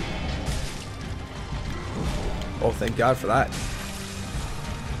 Oh, thank God for that.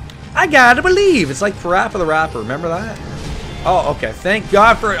 I gotta believe. It's like Parappa the Rapper. Remember that? Oh, okay. Thank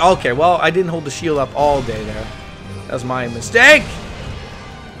God for it. Okay, well, I didn't hold the shield up all day there. That was my mistake.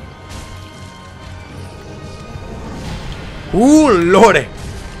 Ooh, lordy.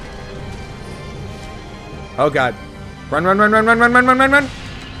 Oh, God. Run, run, run, run, run, run, run, run, run, run.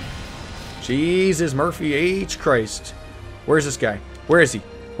 Jesus, Murphy H. Christ. Where's this guy? Where is he?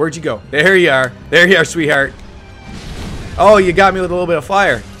 Where'd you go? There you are. There you are, sweetheart. Oh, you got me with a little bit of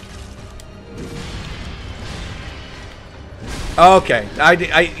fire. Okay.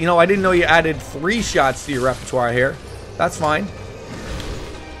 You know, I didn't know you added 3 shots to your repertoire here. That's fine.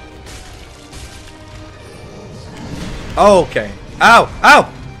 Okay. Ow!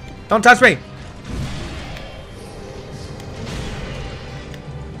 Ow! Don't touch me!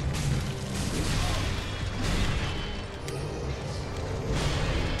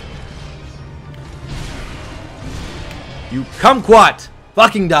 You kumquat!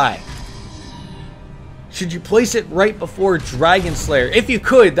 Fucking die! Should you place it right before Dragon Slayer? If you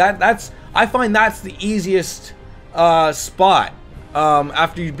could, I find that's the easiest spot.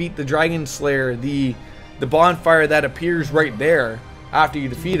 After you beat the Dragon Slayer, the bonfire that appears right there after you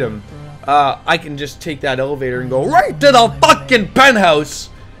defeat him, I can just take that elevator and go right to the fucking penthouse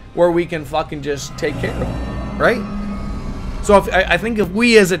where we can fucking just take care of him, right? So I think if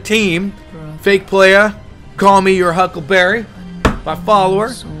we as a team, fake player, call me your Huckleberry, my follower,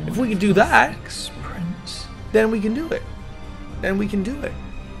 if we can do that, then we can do it. Then we can do it.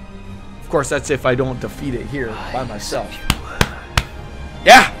 Of course, that's if I don't defeat it here by myself.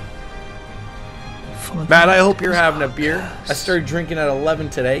 Yeah! Matt, I hope you're having a beer. I started drinking at 11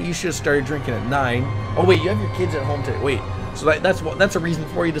 today. You should have started drinking at 9. Oh wait, you have your kids at home today. Wait, so that's a reason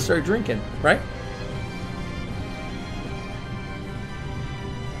for you to start drinking, right?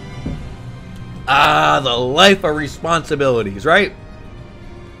 Ah, the life of responsibilities, right?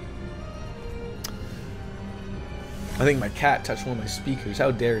 I think my cat touched one of my speakers. How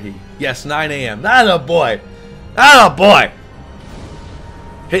dare he? Yes, 9 a.m. That's a boy. That's a boy.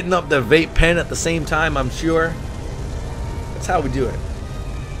 Hitting up the vape pen at the same time, I'm sure. That's how we do it.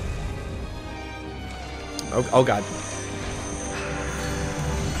 Oh God.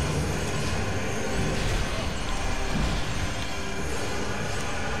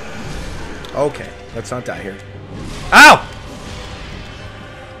 Okay, let's not die here. Ow!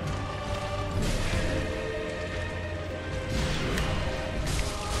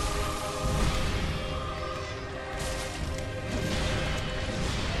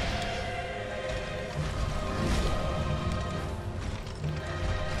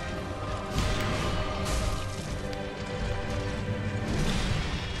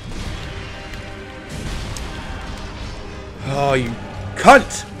 Oh, you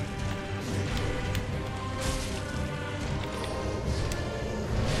cunt!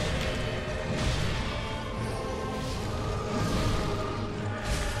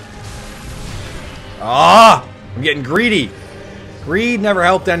 Ah! I'm getting greedy. Greed never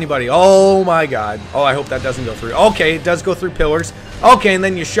helped anybody. Oh my God. Oh, I hope that doesn't go through. Okay, it does go through pillars. Okay, and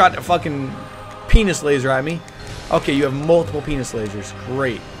then you shot a fucking penis laser at me. Okay, you have multiple penis lasers.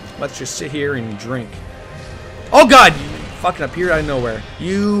 Great. Let's just sit here and drink. Oh God! You fucking appeared out of nowhere.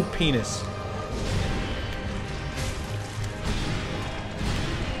 You penis.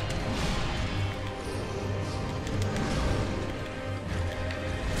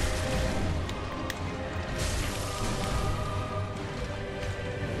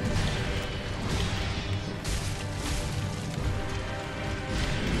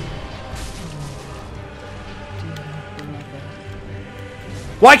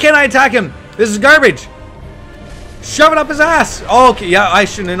 Why can't I attack him? This is garbage. Shove it up his ass. Oh, okay, yeah, I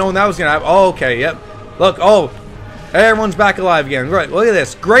shouldn't have known that was gonna happen. Oh, okay, yep. Look, oh, everyone's back alive again. Right, look at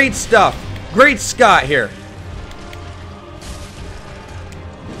this. Great stuff. Great Scott here.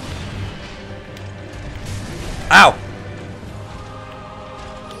 Ow.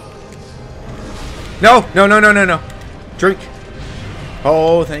 No, no, no, no, no, no. Drink.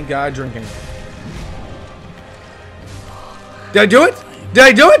 Oh, thank God, drinking. Did I do it? Did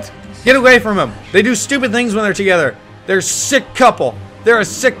I do it? Get away from them. They do stupid things when they're together. They're a sick couple. They're a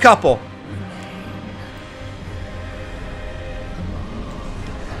sick couple.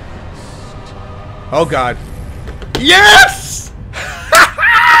 Oh God. Yes!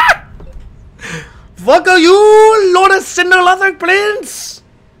 Fuck you, Lord of Cinderella Prince!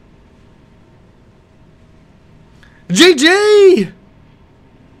 GG!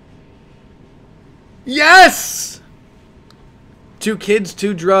 Yes! 2 kids,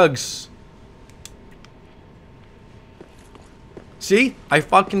 2 drugs. See? I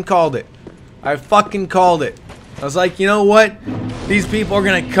fucking called it. I fucking called it. I was like, you know what? These people are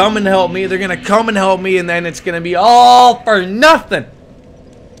gonna come and help me. They're gonna come and help me, and then it's gonna be all for nothing.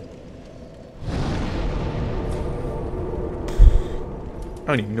 I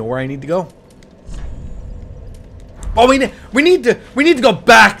don't even know where I need to go. Oh, we need to go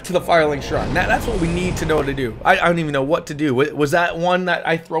back to the Firelink Shrine. That's what we need to know to do. I don't even know what to do. Was that one that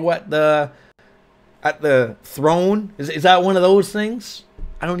I throw at the throne? Is that one of those things?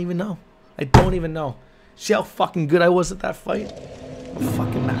 I don't even know. I don't even know. See how fucking good I was at that fight? I'm a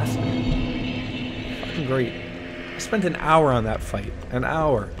fucking master. Fucking great. I spent an hour on that fight. An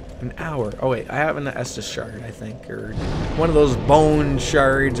hour. An hour. Oh wait, I have an Estus shard, I think, or one of those bone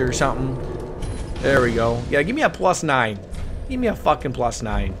shards or something. There we go. Yeah, give me a +9. Give me a fucking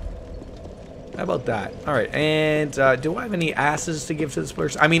 +9. How about that? Alright, and do I have any asses to give to this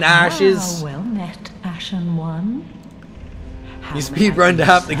person? I mean ashes. Well met, Ashen One. You speedrun to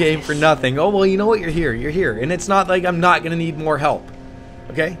half the game for nothing. Oh, well, you know what? You're here. You're here. And it's not like I'm not going to need more help.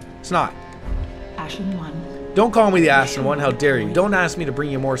 Okay? It's not. Ashen One. Don't call me the Ashen One. How dare you? Don't ask me to bring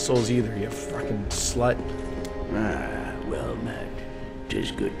you more souls either, you fucking slut. Ah, well met.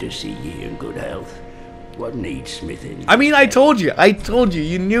 'Tis good to see ye in good health. What needs smithing? I mean, I told you. I told you.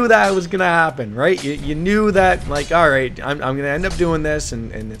 You knew that was going to happen, right? You knew that, like, alright, I'm going to end up doing this,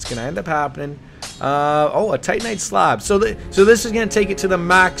 and it's going to end up happening. Oh, a Titanite slab. So this is going to take it to the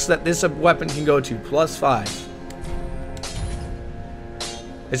max that this weapon can go to. +5.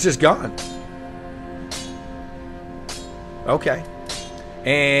 It's just gone. Okay.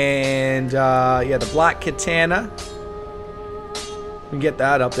 And, yeah, the black katana. We can get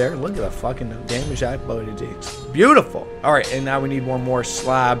that up there. Look at the fucking damage that body takes. Beautiful. Alright, and now we need one more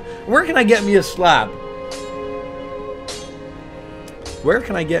slab. Where can I get me a slab? Where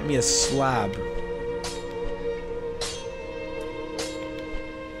can I get me a slab?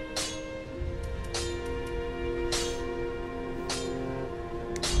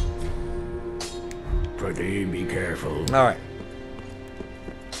 Alrighty, be careful. All right.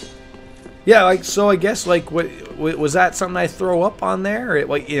 Yeah, like, so I guess, like, what was that something I throw up on there? Or,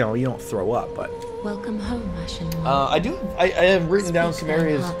 like, you know, you don't throw up, but... Welcome home, Ashen One. I have written down some Speak thine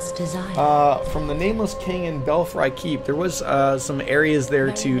areas heart's desire. from the Nameless King and Belfry Keep. There was some areas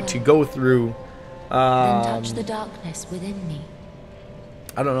there to go through. Then touch the darkness within me.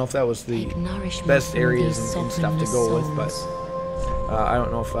 I don't know if that was the Take nourishment best from areas these and stuff to go with, but souls. I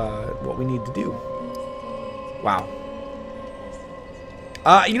don't know if what we need to do. Wow.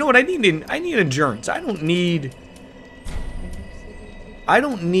 You know what? I need endurance. I don't need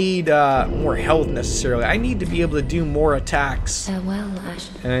more health necessarily. I need to be able to do more attacks. Farewell,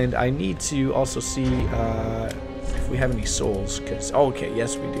 Ashen. And I need to also see if we have any souls. Cause okay,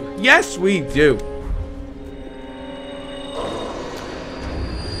 yes we do. Yes we do.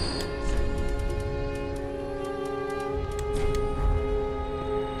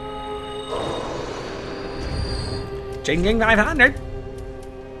 Changing 900.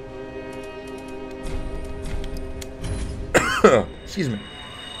 Excuse me.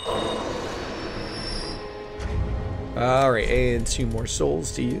 Alright, and 2 more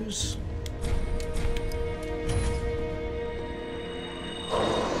souls to use.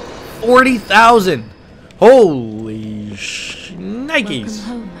 40,000! Holy shnikes! Welcome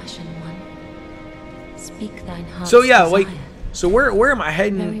home, Ashen One. Speak thine heart's So yeah, like, desire. so where am I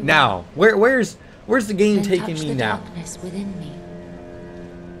heading Very well. now? Where's the game Then taking touch me the now? darkness within me.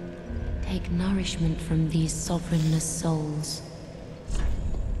 Take nourishment from these sovereignless souls.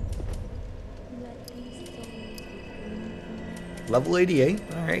 Level 88.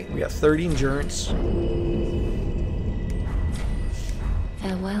 Alright, we got 30 endurance.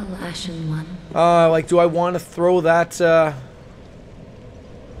 Farewell, Ashen One. Like, do I want to throw that, yeah,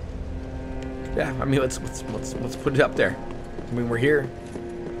 I mean, let's put it up there. I mean, we're here.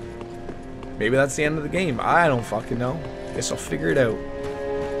 Maybe that's the end of the game. I don't fucking know. Guess I'll figure it out.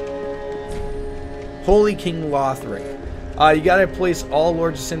 Holy King Lothric. You gotta place all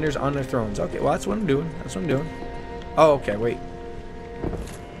Lords of Cinders on their thrones. Okay, well, that's what I'm doing. That's what I'm doing. Oh, okay, wait.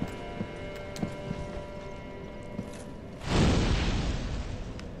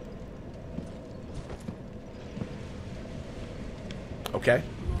 Okay.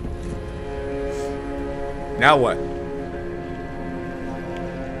 Now what?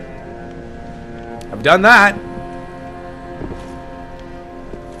 I've done that.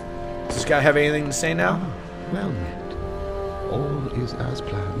 Does this guy have anything to say now? Well met. All is as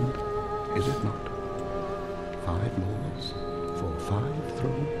planned, is it not? 5 lords for 5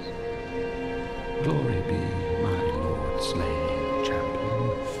 thrones. Glory be my lord slain champion.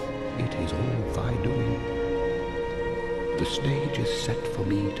 It is all thy doing. The stage is set for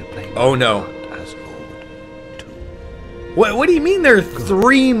me to play Oh, my no. part as lord too. What do you mean there are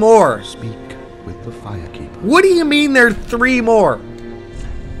 3 more? Speak with the firekeeper. What do you mean there are 3 more?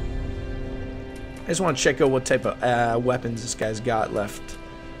 I just want to check out what type of weapons this guy's got left.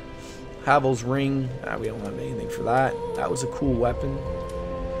 Havel's ring. We don't have anything for that. That was a cool weapon.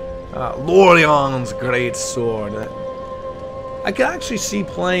 Lorion's great sword. I could actually see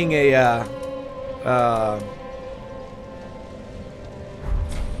playing a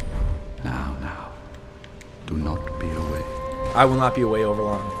Now, do not be away. I will not be away over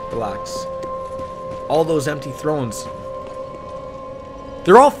long. Relax. All those empty thrones.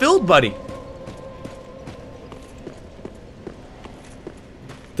 They're all filled, buddy.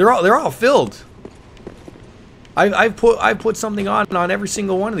 They're all filled. I've put something on every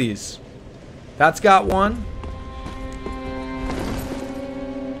single one of these. That's got one.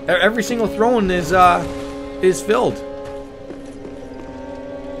 Every single throne is filled.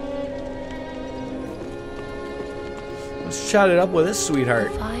 Let's chat it up with this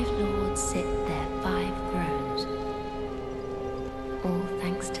sweetheart. 5 lords sit their 5 thrones. All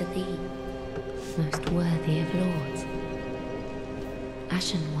thanks to thee, most worthy of lords.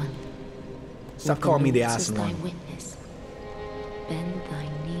 Ashen One. Stop with calling me the lords Ashen as thy One. witness. Bend thy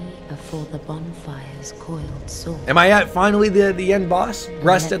knee before the bonfire's coiled sword. Am I at finally the end boss? And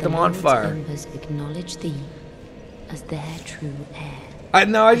Rest let at the lords' bonfire. members acknowledge thee as their true heir.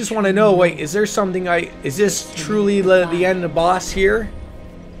 No, I just want to know. Wait, is there something is this truly the end of boss here?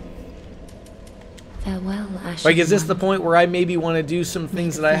 Farewell, Ashen Like, is this the One. point where I maybe want to do some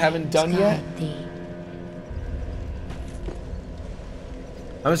things that I haven't done yet? Guide thee.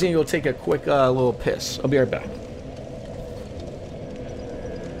 I'm just gonna go take a quick little piss. I'll be right back.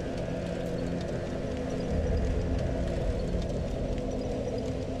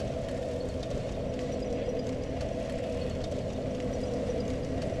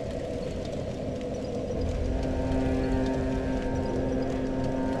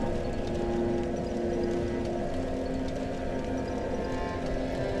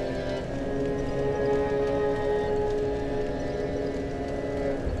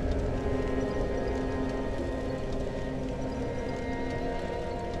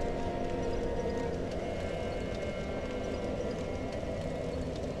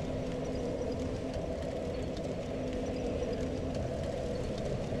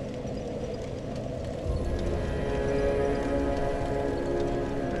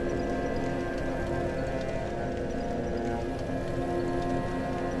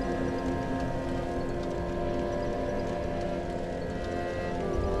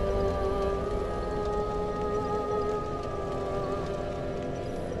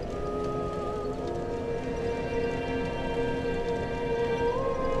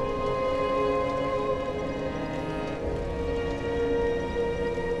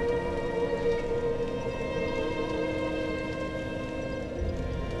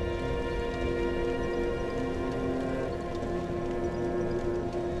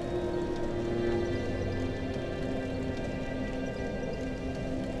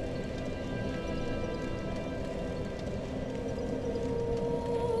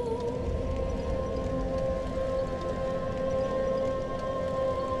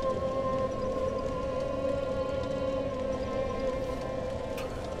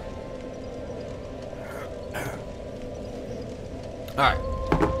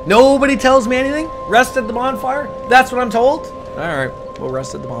 Alright. Nobody tells me anything? Rest at the bonfire? That's what I'm told? Alright, we'll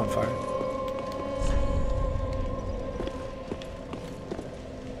rest at the bonfire.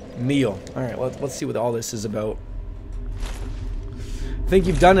 Kneel. Alright, let's see what all this is about. Think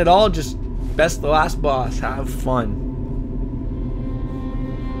you've done it all? Just best the last boss. Have fun.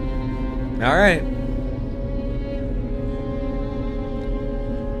 Alright.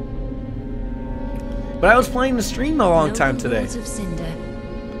 But I was playing the stream a long time today. Lords of Cinder.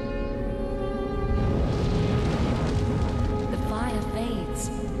 The fire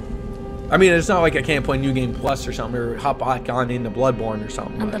fades. I mean, it's not like I can't play New Game Plus or something, or hop back on into Bloodborne or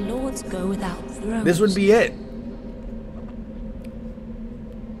something. And the lords go without thrones. This would be it.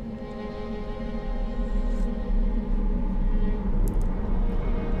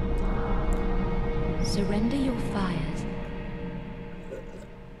 Surrender your fires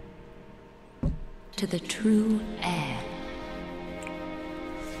to the true heir.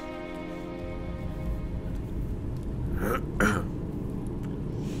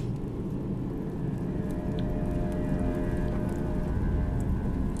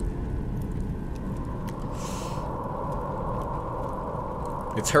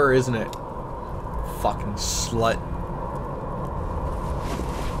 It's her, isn't it? Fucking slut.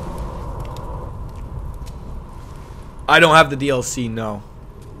 I don't have the DLC, no.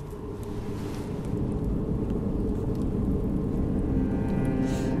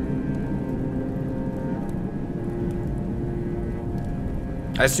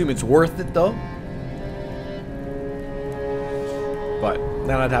 I assume it's worth it though. But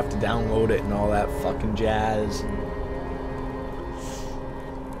then I'd have to download it and all that fucking jazz.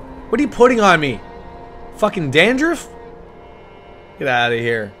 What are you putting on me? Fucking dandruff? Get out of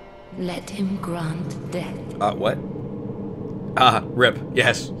here. Let him grant death. What? Rip.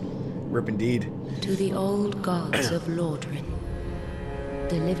 Yes. Rip indeed. To the old gods of Lordran,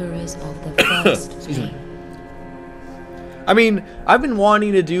 deliverers of the first flame. I mean, I've been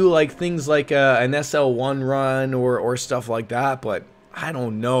wanting to do like things like an SL1 run or stuff like that, but I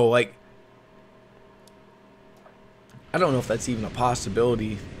don't know. Like, I don't know if that's even a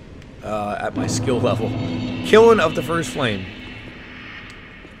possibility at my skill level. Killing of the first flame.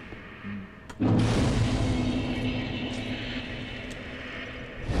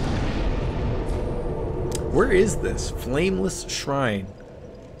 Where is this flameless shrine?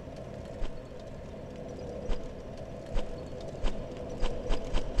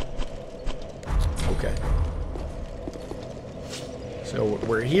 Okay. So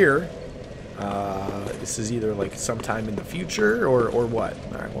we're here. This is either like sometime in the future or what?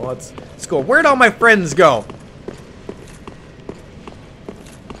 All right. Well, let's go. Where'd all my friends go?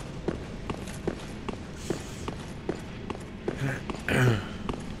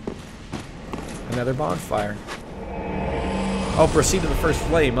 Another bonfire. Oh, proceed to the first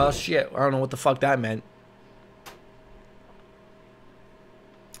flame. Oh shit! I don't know what the fuck that meant.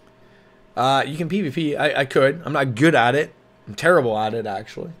 You can PvP. I could. I'm not good at it. I'm terrible at it,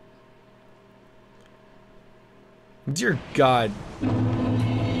 actually. Dear God.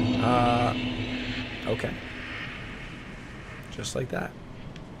 Okay. Just like that.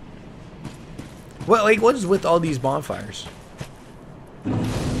 What? Like, what is with all these bonfires?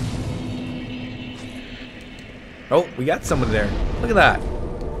 Oh, we got someone there. Look at that.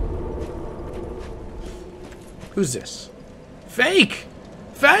 Who's this? Fake!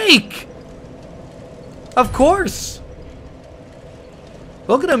 Fake! Of course!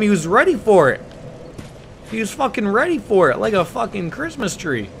 Look at him, he was ready for it. He was fucking ready for it, like a fucking Christmas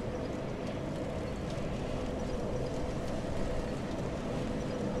tree.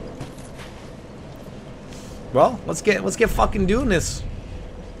 Well, let's get fucking doing this.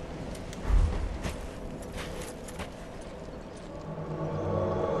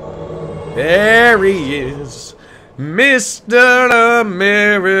 There he is, Mr.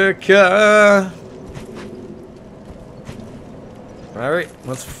 America. Alright,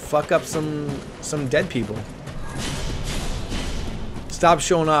 let's fuck up some dead people. Stop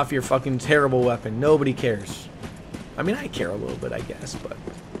showing off your fucking terrible weapon. Nobody cares. I mean, I care a little bit, I guess, but...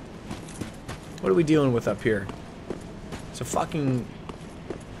 What are we dealing with up here? It's a fucking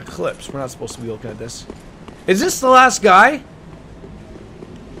eclipse. We're not supposed to be looking at this. Is this the last guy?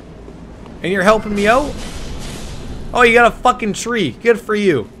 And you're helping me out? Oh, you got a fucking tree. Good for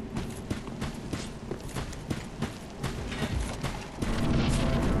you.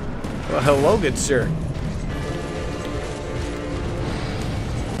 Well, hello, good sir.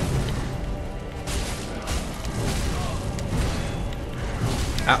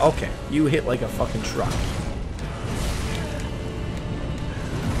 Okay, you hit like a fucking truck.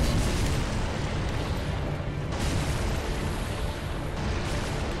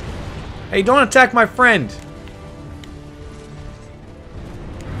 Hey, don't attack my friend.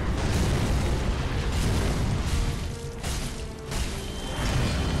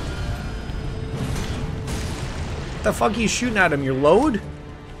 The fuck are you shooting at him? Your load?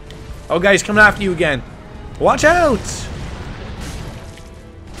 Oh, guys, coming after you again. Watch out!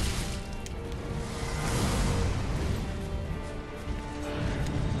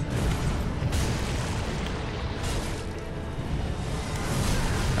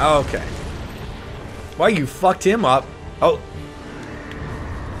 Okay. Why you fucked him up? Oh.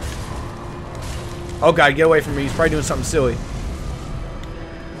 Oh god, get away from me. He's probably doing something silly.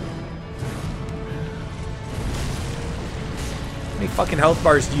 How many fucking health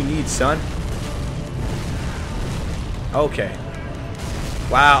bars do you need, son? Okay.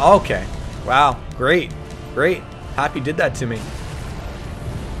 Wow, okay. Wow, great. Great. Happy did that to me.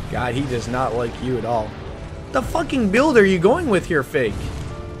 God, he does not like you at all. The fucking build are you going with here, fake?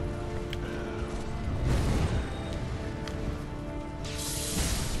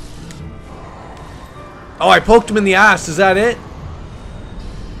 Oh, I poked him in the ass. Is that it?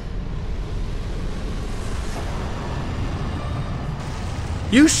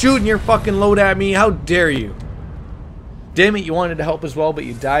 You shooting your fucking load at me? How dare you? Damn it, you wanted to help as well, but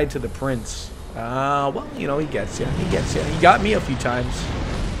you died to the prince. Well, you know, he gets you. He gets you. He got me a few times.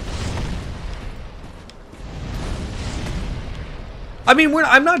 I mean,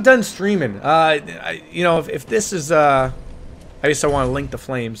 I'm not done streaming. You know, if this is, I guess I want to link the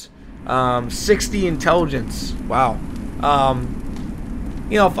flames. 60 intelligence. Wow.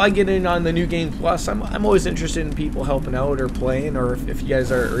 You know, if I get in on the New Game Plus, I'm always interested in people helping out or playing, or if you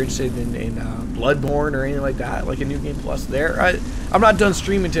guys are interested in Bloodborne or anything like that, like a New Game Plus there. I'm not done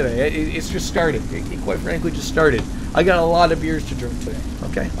streaming today. It's just started. It quite frankly just started. I got a lot of beers to drink today.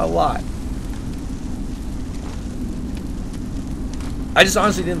 Okay? A lot. I just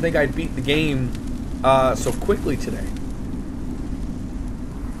honestly didn't think I'd beat the game so quickly today.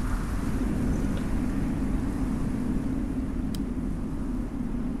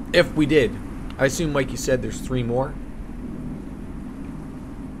 If we did. I assume, like you said, there's 3 more.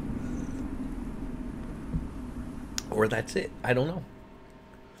 Or that's it. I don't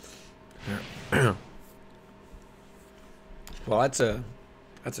know. Well, that's a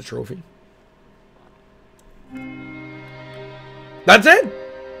trophy. That's it?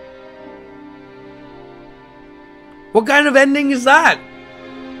 What kind of ending is that?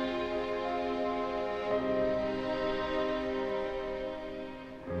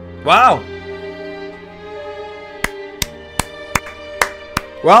 Wow.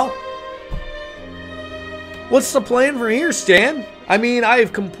 Well, what's the plan from here, Stan? I mean,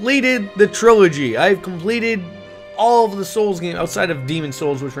 I've completed the trilogy. I've completed all of the Souls games outside of Demon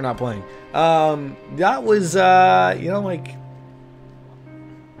Souls, which we're not playing. That was, you know, like...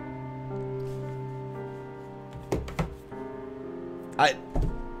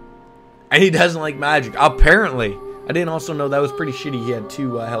 And he doesn't like magic, apparently. I didn't also know that was pretty shitty. He had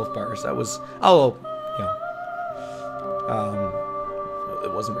 2 health bars. That was, oh, you know,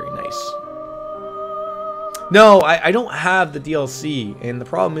 it wasn't very nice. No, I don't have the DLC, and the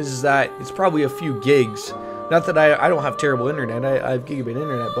problem is that it's probably a few gigs. Not that I don't have terrible internet. I have gigabit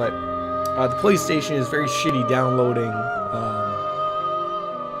internet, but the PlayStation is very shitty downloading.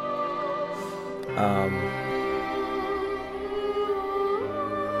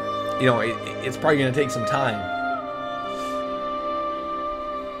 You know, it's probably going to take some time.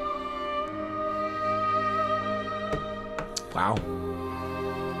 Wow.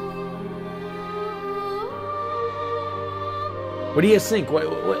 What do you guys think?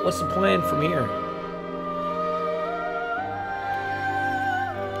 What's the plan from here?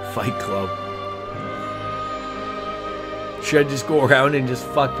 Fight Club. Should I just go around and just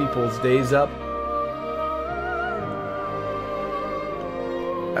fuck people's days up?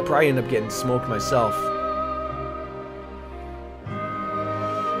 I'd probably end up getting smoked myself.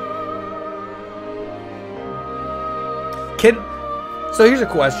 So here's a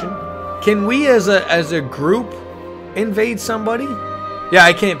question. Can we as a group invade somebody? Yeah,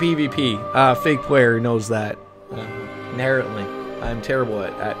 I can't PvP. Fake player knows that. Inherently. I'm terrible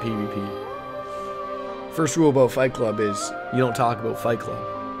at PvP. First rule about Fight Club is you don't talk about Fight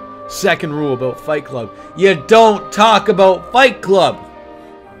Club. Second rule about Fight Club, you don't talk about Fight Club.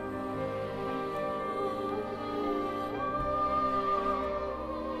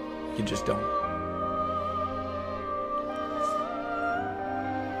 You just don't.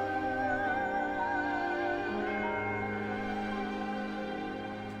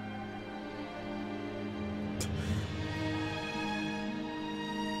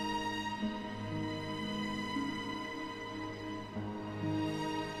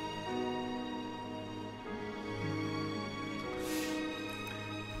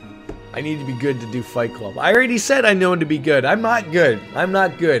 I need to be good to do Fight Club. I already said I know to be good. I'm not good. I'm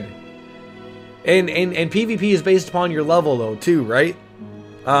not good. And PvP is based upon your level though too, right?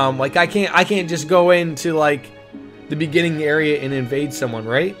 Like I can't just go into like the beginning area and invade someone,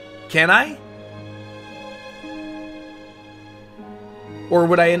 right? Can I? Or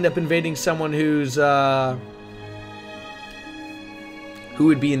would I end up invading someone who's who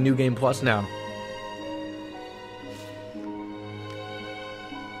would be in New Game Plus now?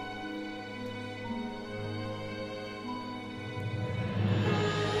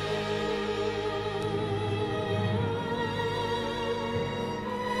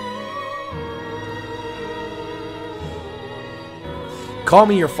 Call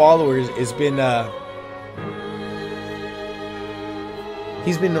Me Your Followers has been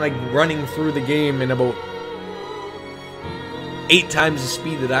he's been like running through the game in about 8 times the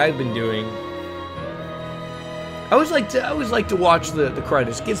speed that I've been doing. I always like to watch the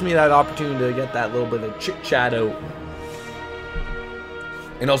credits. It gives me that opportunity to get that little bit of chit chat out.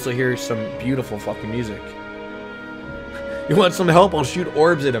 And also hear some beautiful fucking music. You want some help? I'll shoot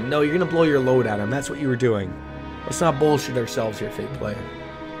orbs at him. No, you're gonna blow your load at him. That's what you were doing. Let's not bullshit ourselves here, fake player.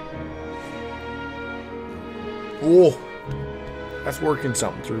 Oh, that's working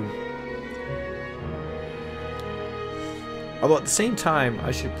something through. Although at the same time,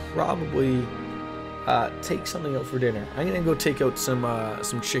 I should probably take something out for dinner. I'm gonna go take out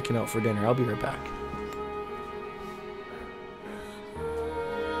some chicken out for dinner. I'll be right back.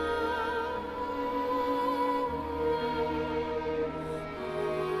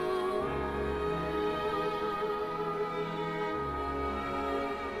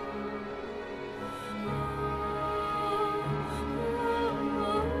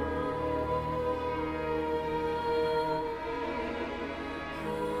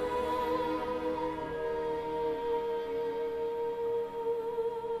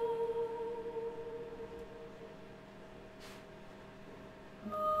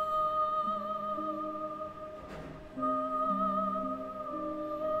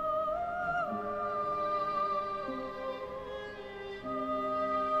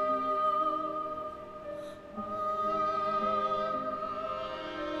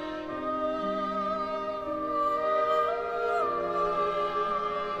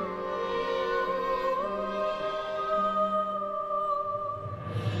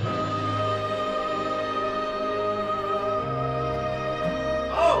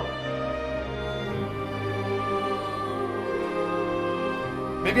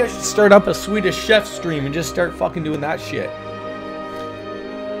 Maybe I should start up a Swedish Chef stream and just start fucking doing that shit.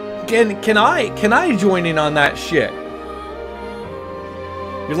 Can I join in on that shit?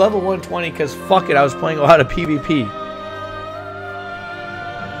 You're level 120 because fuck it, I was playing a lot of PvP.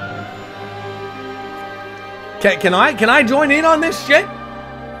 Can I join in on this shit?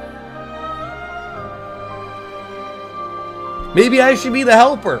 Maybe I should be the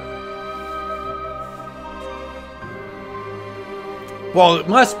helper. Well, it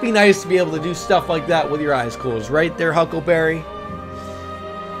must be nice to be able to do stuff like that with your eyes closed, right there, Huckleberry?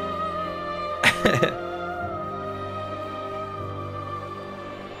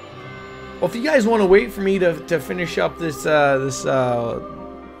 Well, if you guys want to wait for me to finish up this stuff,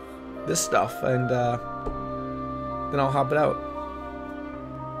 and then I'll hop it out.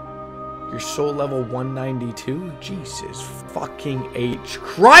 Your soul level 192? Jesus fucking H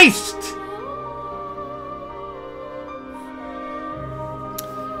Christ!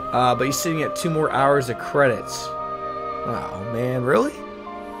 But he's sitting at 2 more hours of credits. Oh, man, really?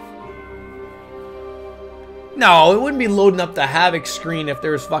 No, it wouldn't be loading up the Havoc screen if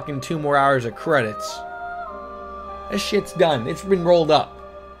there was fucking 2 more hours of credits. That shit's done. It's been rolled up.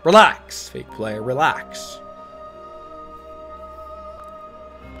 Relax, fake player, relax.